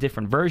used a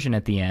different version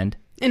at the end.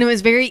 And it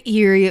was very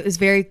eerie. It was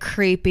very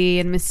creepy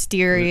and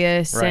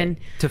mysterious. And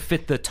to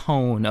fit the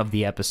tone of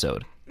the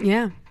episode.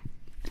 yeah.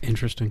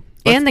 Interesting.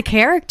 And the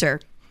character.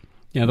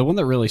 Yeah, the one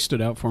that really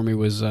stood out for me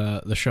was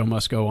 "The Show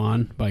Must Go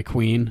On" by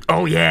Queen.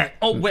 Oh yeah.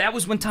 Oh, that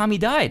was when Tommy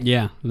died.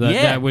 Yeah, Yeah.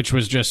 that which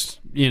was just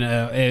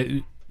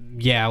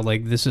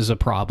like this is a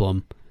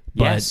problem.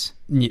 But Yes.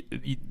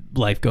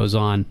 life goes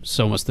on.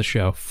 So must the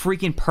show.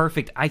 Freaking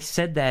perfect. I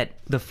said that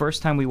the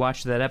first time we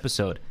watched that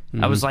episode.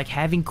 I was like,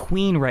 having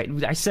Queen right.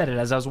 I said it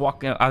as I was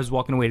walking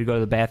away to go to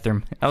the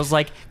bathroom. I was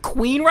like,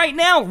 Queen right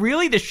now?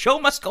 Really? The show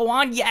must go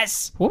on?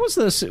 Yes. What was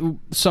the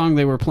song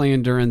they were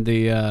playing during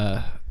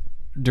the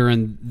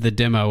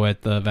demo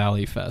at the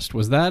Valley Fest?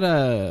 Was that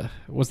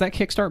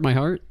Kickstart My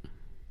Heart?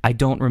 I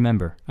don't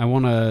remember. I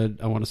wanna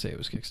say it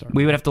was Kickstart.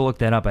 We would have to look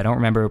that up. I don't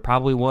remember. It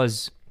probably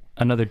was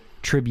another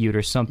tribute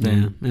or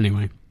something. Yeah.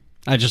 Anyway,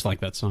 I just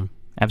like that song.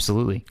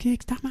 Absolutely.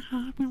 Kickstart my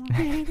heart.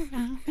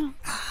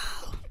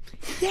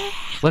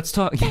 Let's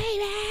talk.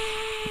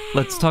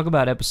 Let's talk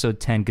about episode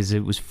 10 because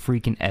it was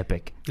freaking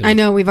epic. I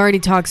know. We've already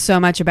talked so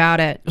much about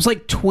it. It was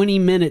like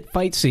 20-minute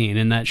fight scene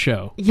in that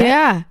show.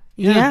 Yeah.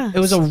 Yeah. It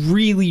was a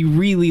really,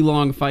 really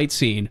long fight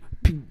scene.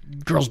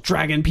 Girls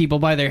dragging people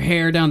by their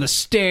hair down the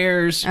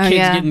stairs. Oh, Kids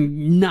yeah.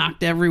 getting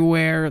knocked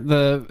everywhere.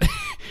 The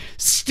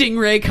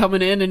Stingray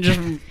coming in and just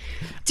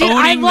Dude,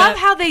 I owning love that-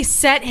 how they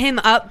set him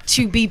up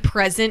to be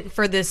present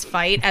for this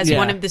fight as Yeah.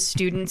 one of the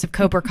students of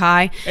Cobra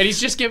Kai. And he's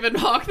just giving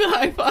Hawk the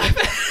high five.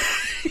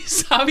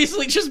 He's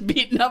obviously just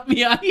beating up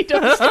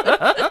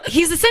Miyagi.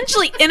 He's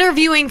essentially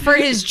interviewing for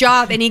his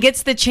job, and he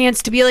gets the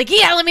chance to be like,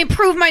 yeah, let me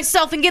prove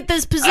myself and get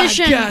this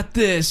position. I got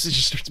this. It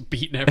just starts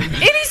beating everybody.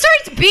 And he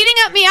starts beating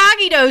up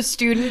Miyagi-Do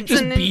students.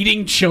 Just and then,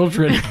 beating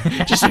children.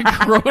 Just a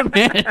grown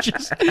man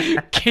just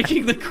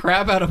kicking the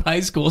crap out of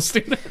high school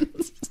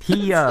students.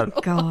 He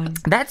God.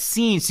 that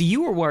scene. See,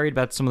 you were worried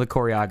about some of the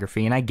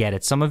choreography, and I get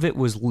it. Some of it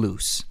was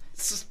loose,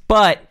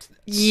 but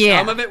Yeah.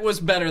 Some of it was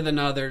better than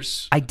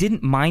others. I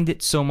didn't mind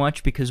it so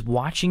much because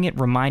watching it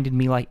reminded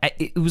me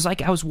it was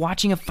like I was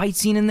watching a fight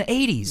scene in the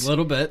 80s. A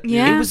little bit.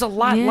 Yeah. It was a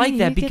lot like you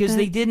that get because that.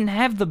 they didn't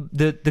have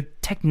the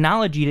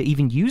technology to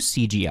even use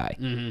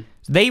CGI.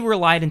 They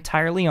relied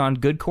entirely on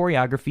good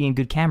choreography and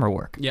good camera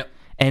work. Yep.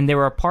 And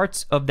there are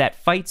parts of that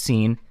fight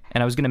scene,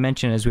 and I was going to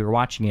mention as we were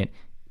watching it,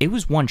 it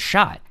was one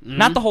shot.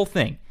 Not the whole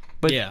thing,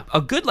 but Yeah.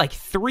 a good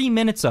 3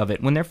 minutes of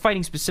it when they're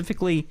fighting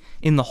specifically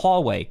in the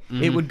hallway.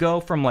 It would go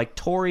from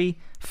Tori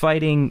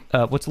fighting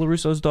what's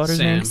LaRusso's daughter's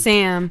Sam. name?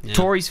 Sam. Yeah.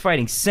 Tori's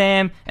fighting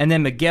Sam, and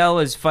then Miguel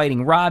is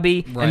fighting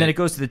Robbie, Right. and then it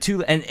goes to the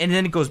two, and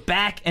then it goes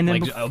back, and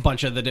then Like a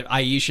bunch of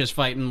Aisha's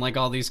fighting like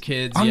all these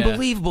kids. Yeah.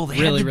 unbelievable. They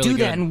Really, had to really do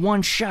that good. in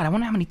one shot. I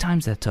wonder how many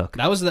times that took.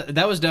 That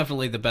was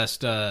definitely the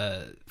best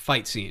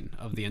fight scene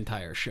of the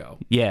entire show.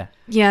 Yeah.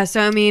 Yeah,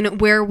 so I mean,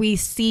 where we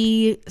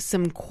see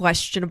some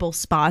questionable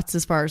spots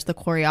as far as the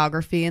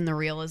choreography and the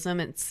realism,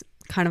 it's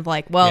kind of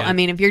like, well, Yeah. I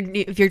mean,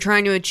 if you're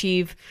trying to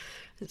achieve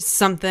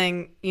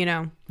something,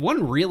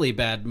 One really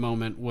bad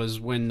moment was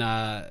when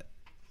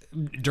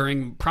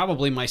during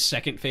probably my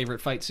second favorite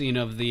fight scene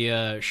of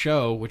the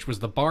show, which was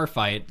the bar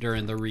fight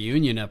during the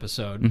reunion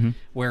episode,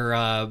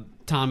 where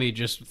Tommy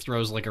just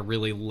throws like a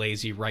really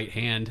lazy right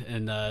hand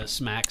and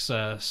smacks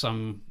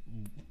some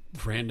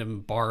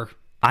random bar.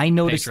 I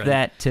noticed Patron.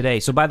 that today.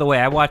 So, by the way,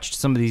 I watched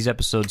some of these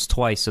episodes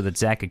twice so that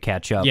Zach could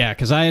catch up. Yeah,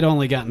 because I had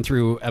only gotten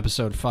through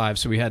episode 5,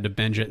 so we had to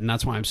binge it, and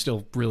that's why I'm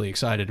still really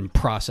excited and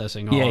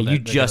processing all Yeah, of that. you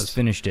just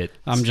finished it.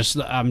 I'm just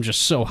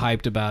so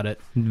hyped about it.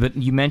 But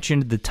you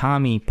mentioned the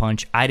Tommy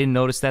punch. I didn't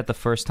notice that the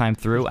first time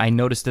through. I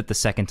noticed it the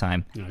second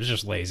time. It was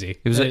just lazy.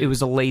 It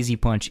was a lazy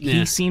punch. Yeah.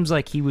 He seems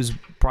like he was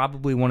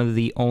probably one of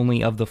the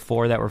only of the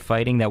 4 that were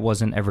fighting that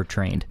wasn't ever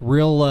trained.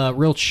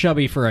 real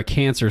chubby for a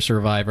cancer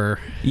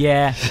survivor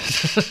Yeah,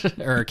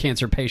 or a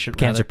cancer patient.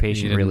 cancer rather. He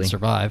patient didn't really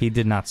survive. He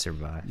did not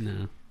survive.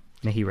 No.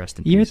 May he rest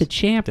in peace.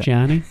 champ,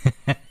 Johnny.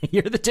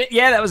 You're the champ.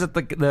 Yeah, that was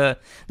that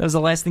was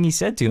the last thing he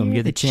said to him.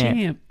 You're the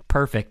champ.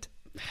 Perfect.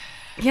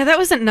 Yeah, that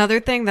was another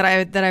thing that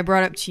I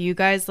brought up to you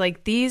guys.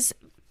 Like, these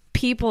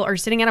people are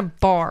sitting at a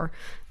bar.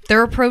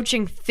 They're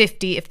approaching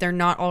 50 if they're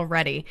not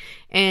already.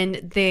 And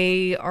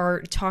they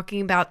are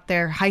talking about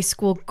their high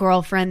school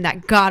girlfriend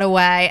that got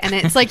away. And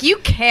it's like, you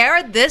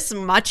care this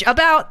much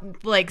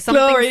about like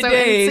something so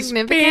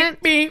insignificant?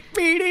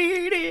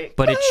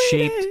 But it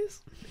shaped.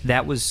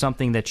 That was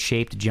something that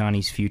shaped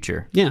Johnny's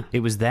future. Yeah.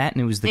 It was that,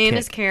 and it was the And kick.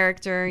 his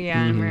character,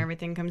 yeah, and where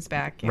everything comes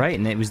back. Yeah. Right,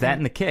 and it was that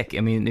and the kick.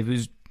 I mean, it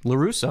was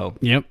LaRusso.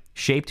 Yep.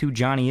 Shaped who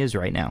Johnny is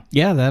right now.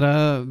 Yeah, that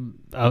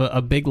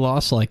a big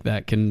loss like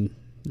that can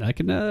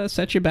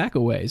set you back a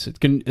ways. It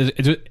can.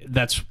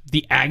 That's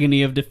the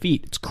agony of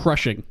defeat. It's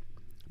crushing.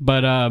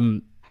 But I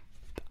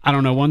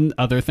don't know. One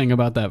other thing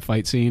about that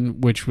fight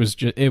scene, which was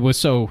it was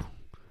so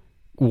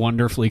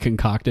wonderfully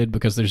concocted,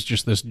 because there's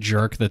just this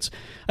jerk that's,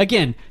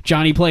 again,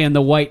 Johnny playing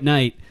the White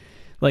Knight,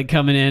 like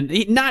coming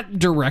in, not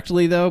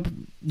directly though,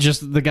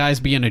 just the guy's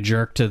being a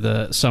jerk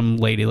to some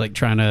lady like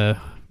trying to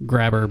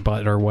grab her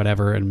butt or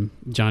whatever, and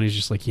Johnny's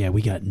just like, yeah,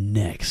 we got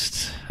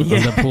next on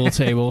the pool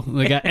table.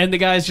 The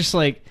guy's just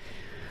like,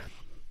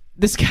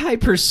 this guy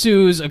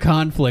pursues a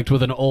conflict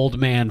with an old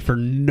man for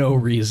no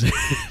reason.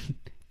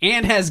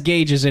 And has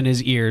gauges in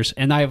his ears.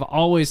 And I've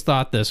always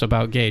thought this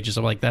about gauges.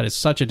 I'm like, that is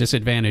such a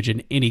disadvantage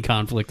in any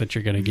conflict that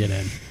you're going to get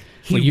in.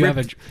 He When you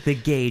ripped the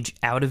gauge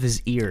out of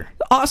his ear.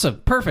 Awesome.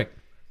 Perfect.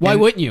 Why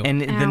wouldn't you?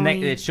 And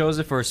Owie. it shows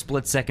it for a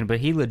split second, but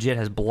he legit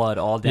has blood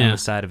all down Yeah. the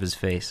side of his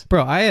face.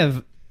 Bro, I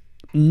have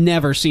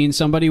never seen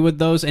somebody with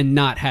those and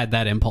not had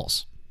that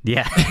impulse.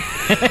 Yeah.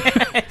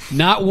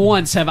 Not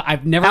once have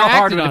I've never How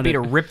hard acted would it on be it. to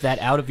rip that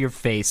out of your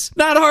face?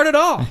 Not hard at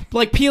all.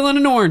 Like peeling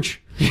an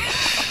orange.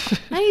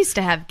 I used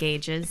to have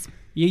gauges.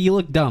 You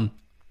look dumb.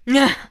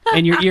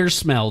 And your ears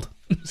smelled.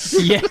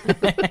 Yeah.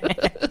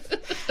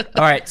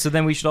 All right, so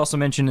then we should also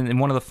mention in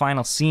one of the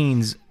final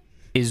scenes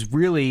is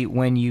really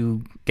when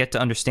you get to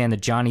understand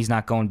that Johnny's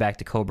not going back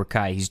to Cobra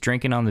Kai. He's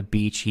drinking on the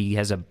beach. He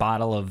has a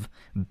bottle of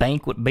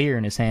banquet beer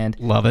in his hand.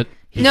 Love it.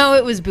 No,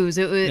 it was booze.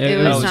 It was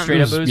something.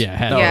 straight up booze? Yeah,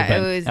 had Yeah, to have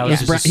it been. was- I yeah.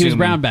 just He was assuming-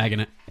 brown bagging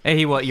it. Hey,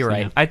 you're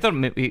right. Yeah. I thought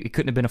it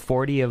couldn't have been a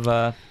 40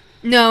 of...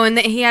 No, and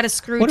he had a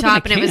screw Would've been a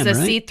top, and it was can, a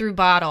right? see-through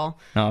bottle.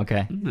 Oh, okay.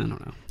 I don't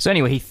know. So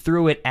anyway, he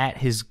threw it at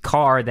his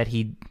car that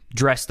he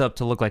dressed up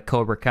to look like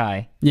Cobra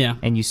Kai. Yeah.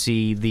 And you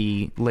see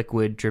the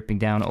liquid dripping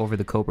down over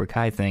the Cobra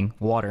Kai thing,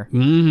 water.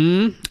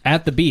 Mm-hmm.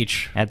 At the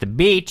beach. At the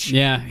beach.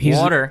 Yeah. He's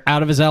water.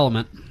 out of his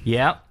element.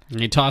 Yep. And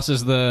he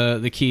tosses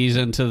the keys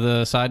into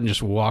the side and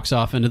just walks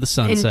off into the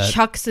sunset. And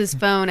chucks his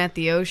phone at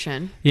the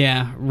ocean.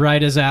 Yeah,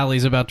 right as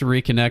Allie's about to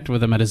reconnect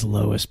with him at his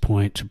lowest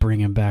point to bring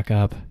him back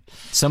up.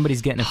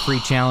 Somebody's getting a free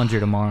Challenger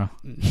tomorrow.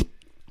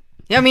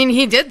 I mean,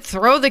 he did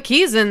throw the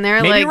keys in there.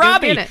 Maybe like, go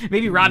Robbie. get it.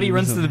 Maybe Robbie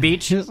runs to the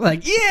beach. He's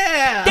like,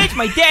 yeah, That's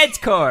my dad's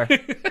car.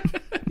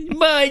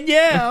 mine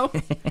now.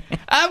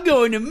 I'm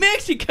going to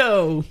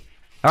Mexico.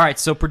 All right,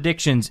 so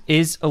predictions.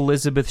 Is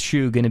Elizabeth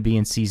Shue going to be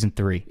in season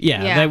 3?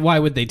 Yeah, Yeah. why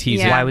would they tease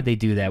Yeah. it? Why would they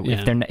do that? Yeah.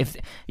 If they're not, if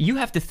you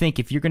have to think,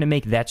 if you're going to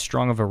make that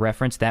strong of a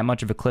reference, that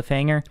much of a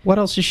cliffhanger, What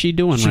else is she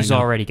doing right she's now?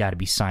 already got to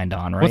be signed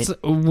on, right?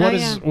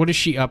 What is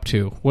she up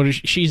to?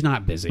 She's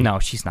not busy. No,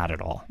 she's not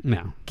at all.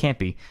 No. Can't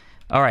be.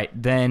 All right,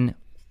 then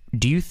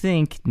do you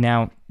think,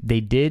 now they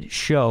did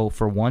show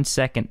for 1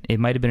 second, it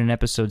might have been in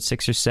episode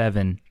 6 or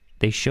 7,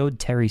 they showed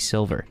Terry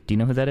Silver. Do you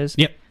know who that is?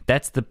 Yep.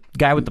 That's the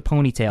guy with the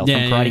ponytail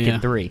Yeah, from Karate yeah, Kid yeah.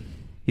 3.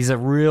 He's a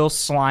real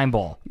slime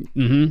ball.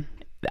 Mm-hmm.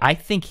 I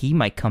think he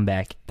might come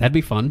back That'd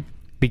be fun.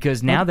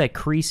 because now that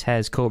Kreese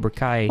has Cobra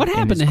Kai What in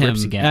happened his to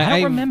grips him? again, I don't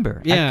I-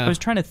 remember. yeah. I was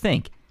trying to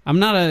think. I'm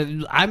not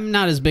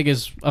as big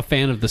as a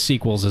fan of the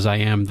sequels as I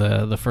am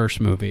the first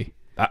movie.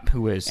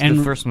 Who is? And-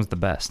 the first one's the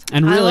best.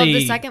 And really, I love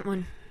the second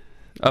one.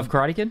 Of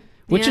Karate Kid?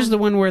 which Yeah. is the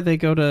one where they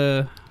go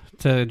to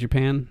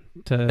Japan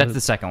to That's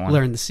the second one.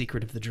 learn the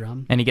secret of the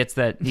drum. And he gets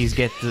and he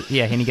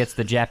gets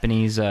the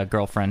Japanese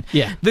girlfriend.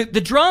 Yeah. The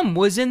drum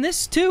was in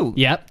this too.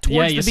 Yep. Towards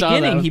Yeah, the you saw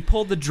beginning, that. he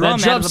pulled the drum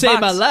That out of the saved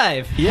box. my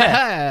life.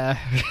 Yeah.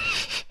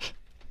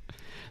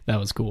 That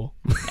was cool.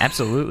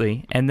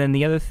 Absolutely. And then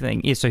the other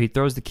thing, so he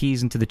throws the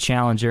keys into the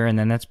Challenger, and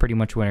then that's pretty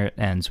much where it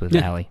ends with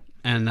Yeah. Allie.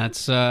 And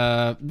that's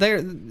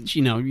there.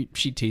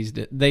 She teased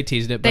it. They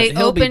teased it. But They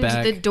he'll be opened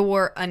back. the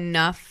door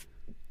enough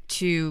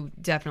to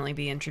definitely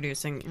be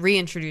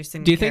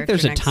reintroducing. Do you the think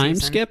there's a character time next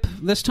season. skip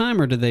this time,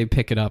 or did they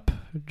pick it up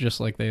just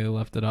like they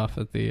left it off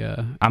at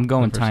the? I'm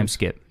going the first time one?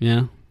 skip.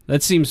 Yeah,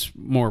 that seems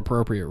more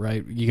appropriate,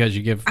 right? You guys,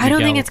 you give. I don't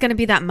think Miguel- it's going to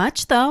be that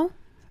much though.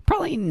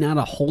 probably not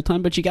a whole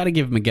time, but you got to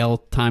give Miguel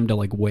time to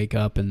like wake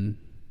up and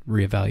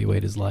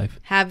reevaluate his life.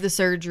 Have the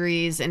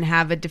surgeries and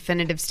have a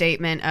definitive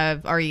statement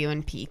of, are you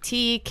in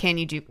PT? Can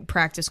you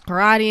practice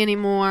karate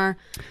anymore?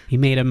 He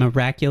made a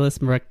miraculous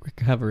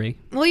recovery.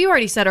 Well, you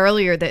already said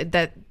earlier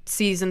that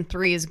season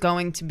 3 is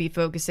going to be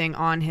focusing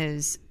on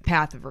his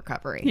path of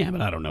recovery. Yeah, but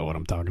I don't know what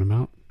I'm talking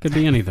about. Could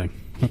be anything.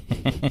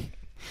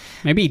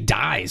 Maybe he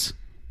dies.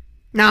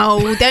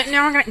 No,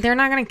 they're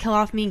not gonna kill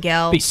off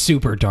Miguel. Be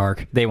super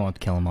dark. They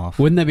won't kill him off.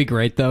 Wouldn't that be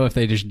great though if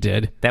they just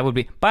did? That would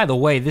be. By the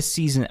way, this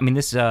season,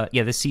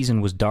 this season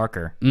was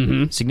darker,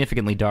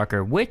 significantly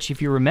darker. Which, if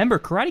you remember,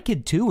 Karate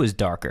Kid 2 was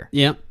darker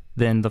Yeah.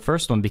 than the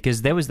first one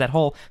because there was that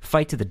whole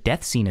fight to the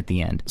death scene at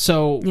the end.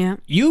 So Yeah.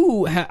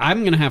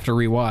 I'm gonna have to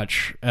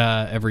rewatch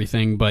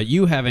everything, but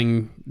you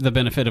having the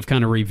benefit of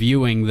kind of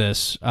reviewing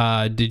this,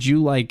 did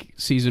you like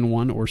season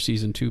 1 or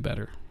season 2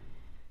 better?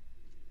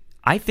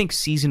 I think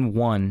season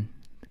 1,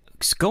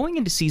 going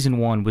into season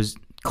 1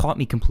 caught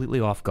me completely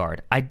off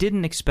guard. I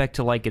didn't expect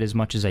to like it as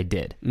much as I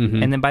did.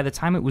 And then by the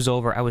time it was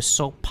over, I was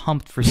so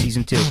pumped for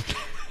season 2.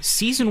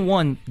 Season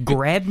 1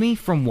 grabbed me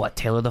from what,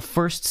 Taylor? The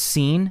first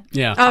scene?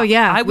 Yeah. Oh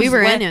yeah, we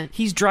were in let- it.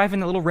 He's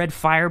driving a little red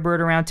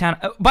Firebird around town.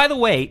 By the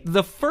way,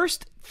 the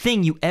first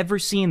thing you ever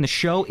see in the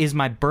show is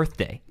my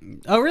birthday.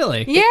 Oh,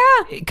 really? Yeah.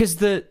 Because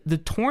the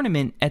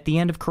tournament at the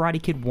end of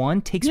Karate Kid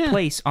 1 takes Yeah.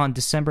 place on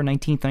December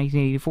 19th,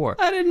 1984.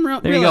 I didn't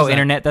realize There you go, that.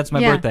 Internet. That's my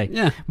Yeah. birthday.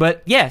 Yeah.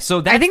 But yeah,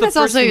 so that's I think the that's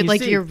first also thing you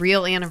like see. your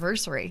real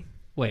anniversary.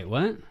 Wait,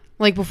 what?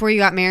 Like before you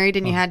got married Oh.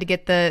 and you had to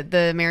get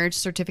the marriage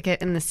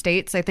certificate in the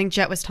States. I think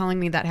Jet was telling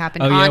me that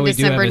happened Oh, yeah, on we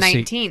do December have a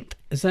seat. 19th.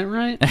 Is that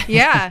right?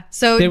 Yeah.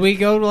 So Did we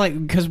go to like,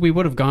 because we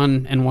would have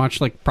gone and watched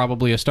like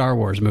probably a Star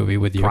Wars movie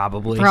with you.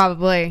 Probably.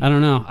 probably. I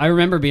don't know. I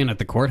remember being at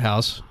the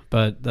courthouse,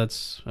 but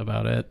that's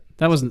about it.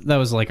 That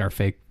was like our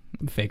fake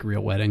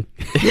real wedding.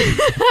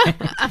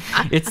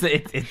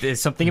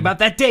 It's something about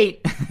that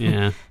date.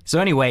 Yeah. So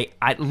anyway,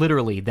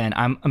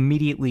 I'm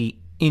immediately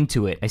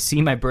into it. I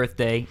see my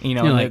birthday, You're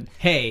and like,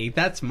 hey,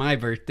 that's my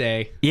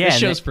birthday. Yeah, This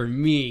and show's then- for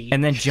me.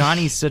 and then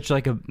Johnny's such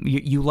like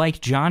you like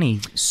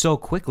Johnny so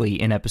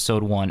quickly in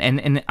episode 1,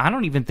 and I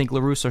don't even think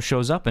LaRusso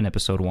shows up in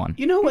episode 1.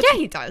 you know what? Yeah,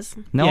 he does.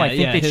 No, Yeah, I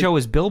think yeah, they his- show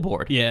his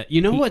billboard. Yeah, you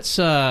know what's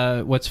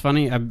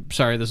funny? I'm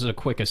sorry, this is a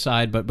quick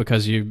aside, but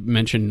because you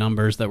mentioned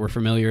numbers that were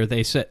familiar,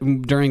 they said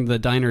during the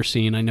diner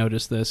scene, I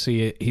noticed this.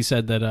 He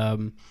said that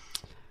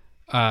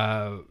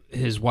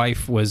his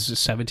wife was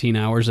 17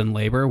 hours in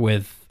labor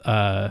with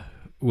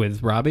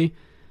Robbie.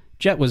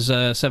 Jet was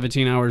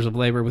 17 hours of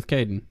labor with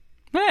Caden.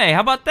 Hey,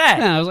 how about that?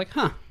 Yeah, I was like,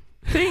 huh.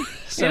 See,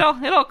 it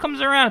all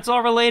comes around. It's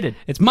all related.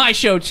 It's my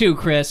show too,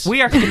 Chris.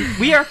 We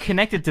are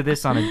connected to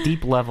this on a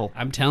deep level.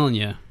 I'm telling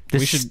you, The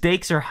we should.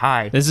 stakes are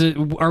high.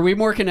 Are we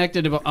more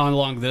connected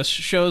along this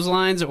show's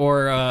lines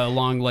or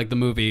along like the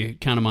movie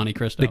Count of Monte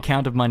Cristo? The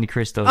Count of Monte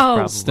Cristo is Oh,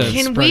 probably. That's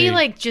can pretty- we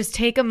like just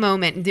take a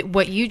moment?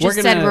 What you just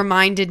We're said gonna-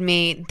 reminded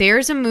me.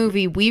 There's a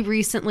movie we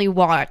recently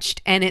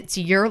watched, and it's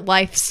your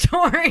life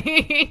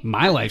story.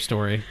 My life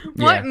story.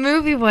 What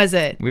movie was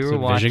it? We were it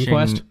watching. Vision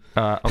Quest?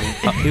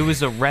 It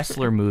was a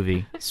wrestler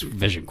movie, It's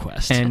Vision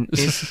Quest. and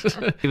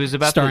it was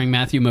about starring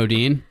Matthew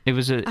Modine. It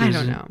was I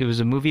don't know. It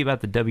was a movie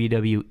about the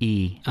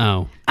WWE.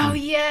 Oh, Oh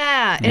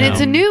yeah, and No. it's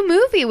a new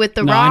movie with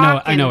The no,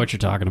 Rock. I know what you're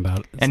talking about.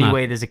 It's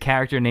Anyway, there's a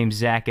character named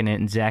Zach in it,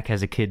 and Zach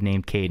has a kid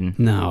named Caden.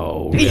 not-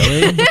 no,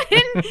 really.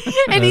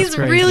 and he's That's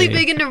really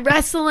crazy. big into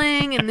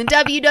wrestling and the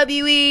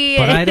WWE.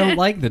 But I don't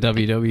like the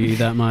WWE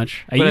that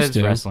much. I But used it's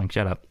to. wrestling.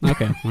 Shut up.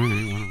 Okay, all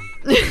right,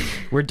 well,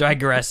 We're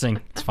digressing.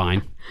 it's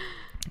fine.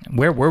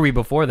 Where were we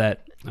before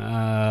that?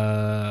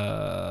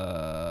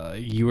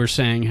 You were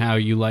saying how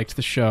you liked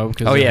the show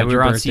because Oh it yeah, had we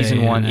your were on birthday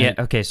season 1. in Yeah. it.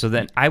 Okay, so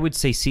then I would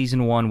say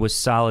season 1 was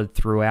solid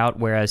throughout,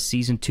 whereas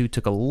season 2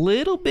 took a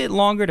little bit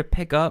longer to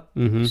pick up.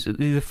 Mm-hmm. So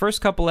the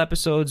first couple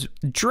episodes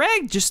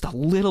dragged just a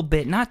little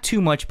bit, not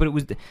too much, but it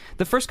was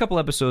the first couple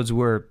episodes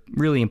were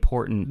really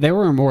important. They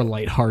were more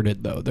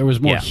lighthearted though. There was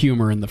more Yeah.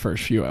 humor in the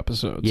first few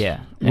episodes.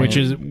 Yeah. which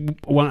And- is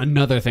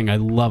another thing I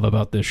love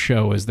about this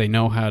show is they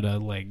know how to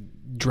like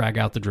drag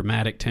out the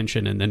dramatic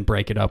tension and then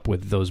break it up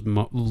with those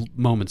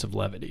moments of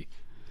levity.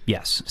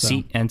 Yes.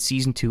 So. And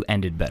season 2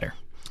 ended better.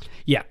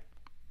 Yeah.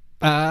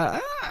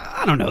 I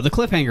I don't know. The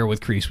cliffhanger with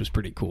Kreese was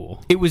pretty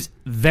cool. It was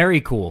very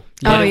cool.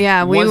 Oh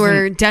yeah, we wasn't-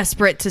 were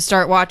desperate to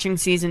start watching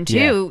season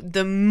 2 Yeah.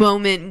 the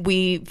moment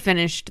we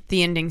finished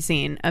the ending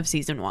scene of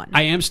season 1.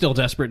 I am still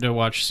desperate to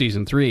watch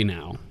season 3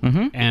 now,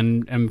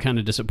 and I'm kind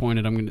of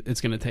disappointed.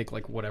 It's going to take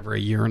like whatever, a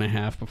year and a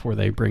half before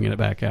they bring it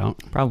back out.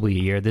 Probably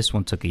a year. This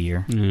one took a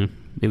year.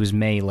 It was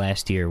May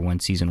last year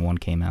when season 1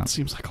 came out.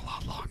 Seems like a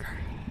lot longer.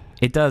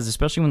 It does,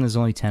 especially when there's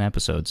only 10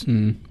 episodes.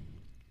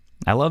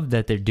 I love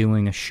that they're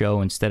doing a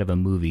show instead of a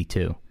movie,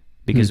 too.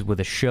 Because with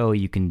a show,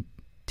 you can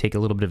take a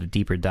little bit of a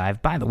deeper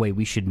dive. By the way,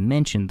 we should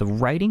mention the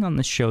writing on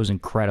this show is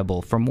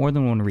incredible for more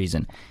than one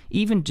reason.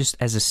 Even just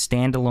as a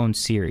standalone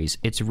series,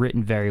 it's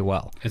written very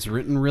well. It's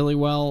written really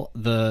well.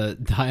 The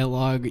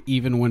dialogue,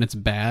 even when it's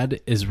bad,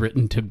 is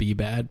written to be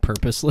bad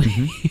purposely,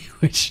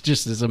 which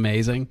just is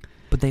amazing.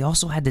 But they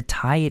also had to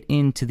tie it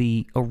into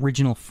the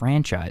original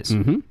franchise.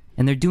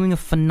 And they're doing a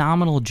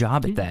phenomenal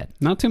job at that.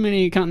 Not too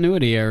many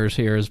continuity errors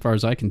here, as far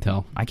as I can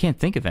tell. I can't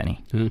think of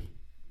any.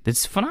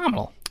 It's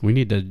phenomenal. We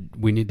need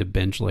to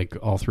binge like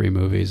all 3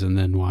 movies and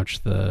then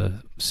watch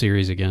the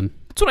series again.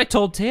 That's what I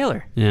told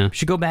Taylor. Yeah. We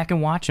should go back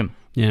and watch them.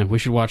 Yeah, we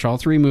should watch all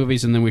 3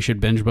 movies and then we should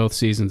binge both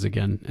seasons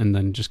again and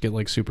then just get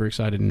like super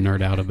excited and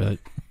nerd out a bit.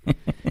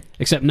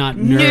 Except not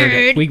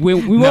nerd. Nerd. We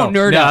won't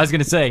nerd out. I was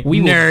going to say,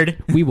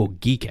 We will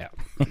geek out.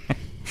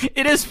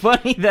 It is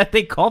funny that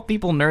they call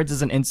people nerds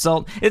as an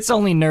insult. It's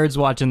only nerds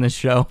watching this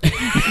show.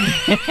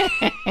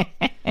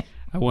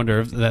 I wonder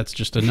if that's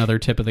just another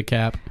tip of the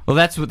cap. Well,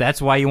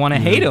 that's why you want to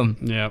hate them.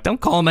 Yeah.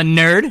 Don't call him a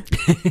nerd.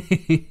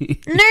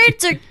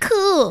 Nerds are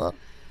cool.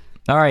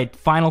 All right,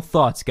 final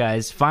thoughts,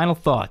 guys. Final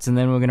thoughts, and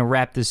then we're going to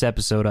wrap this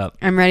episode up.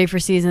 I'm ready for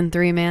season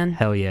 3, man.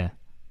 Hell yeah.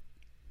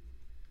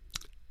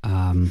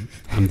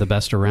 I'm the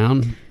best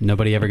around.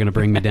 Nobody ever going to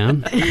bring me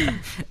down.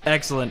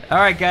 Excellent. All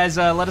right, guys,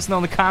 let us know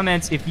in the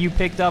comments if you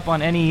picked up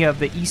on any of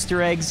the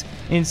Easter eggs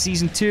in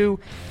Season 2.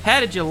 How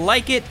did you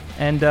like it?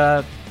 And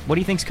what do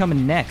you think's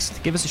coming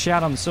next? Give us a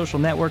shout on the social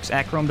networks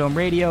at Chrome Dome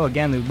Radio.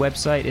 Again, the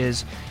website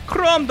is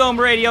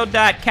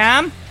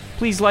chromedomeradio.com.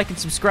 Please like and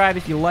subscribe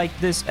if you like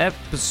this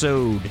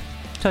episode.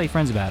 Tell your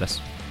friends about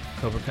us.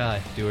 Cobra Kai,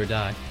 do or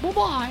die.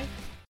 Bye-bye.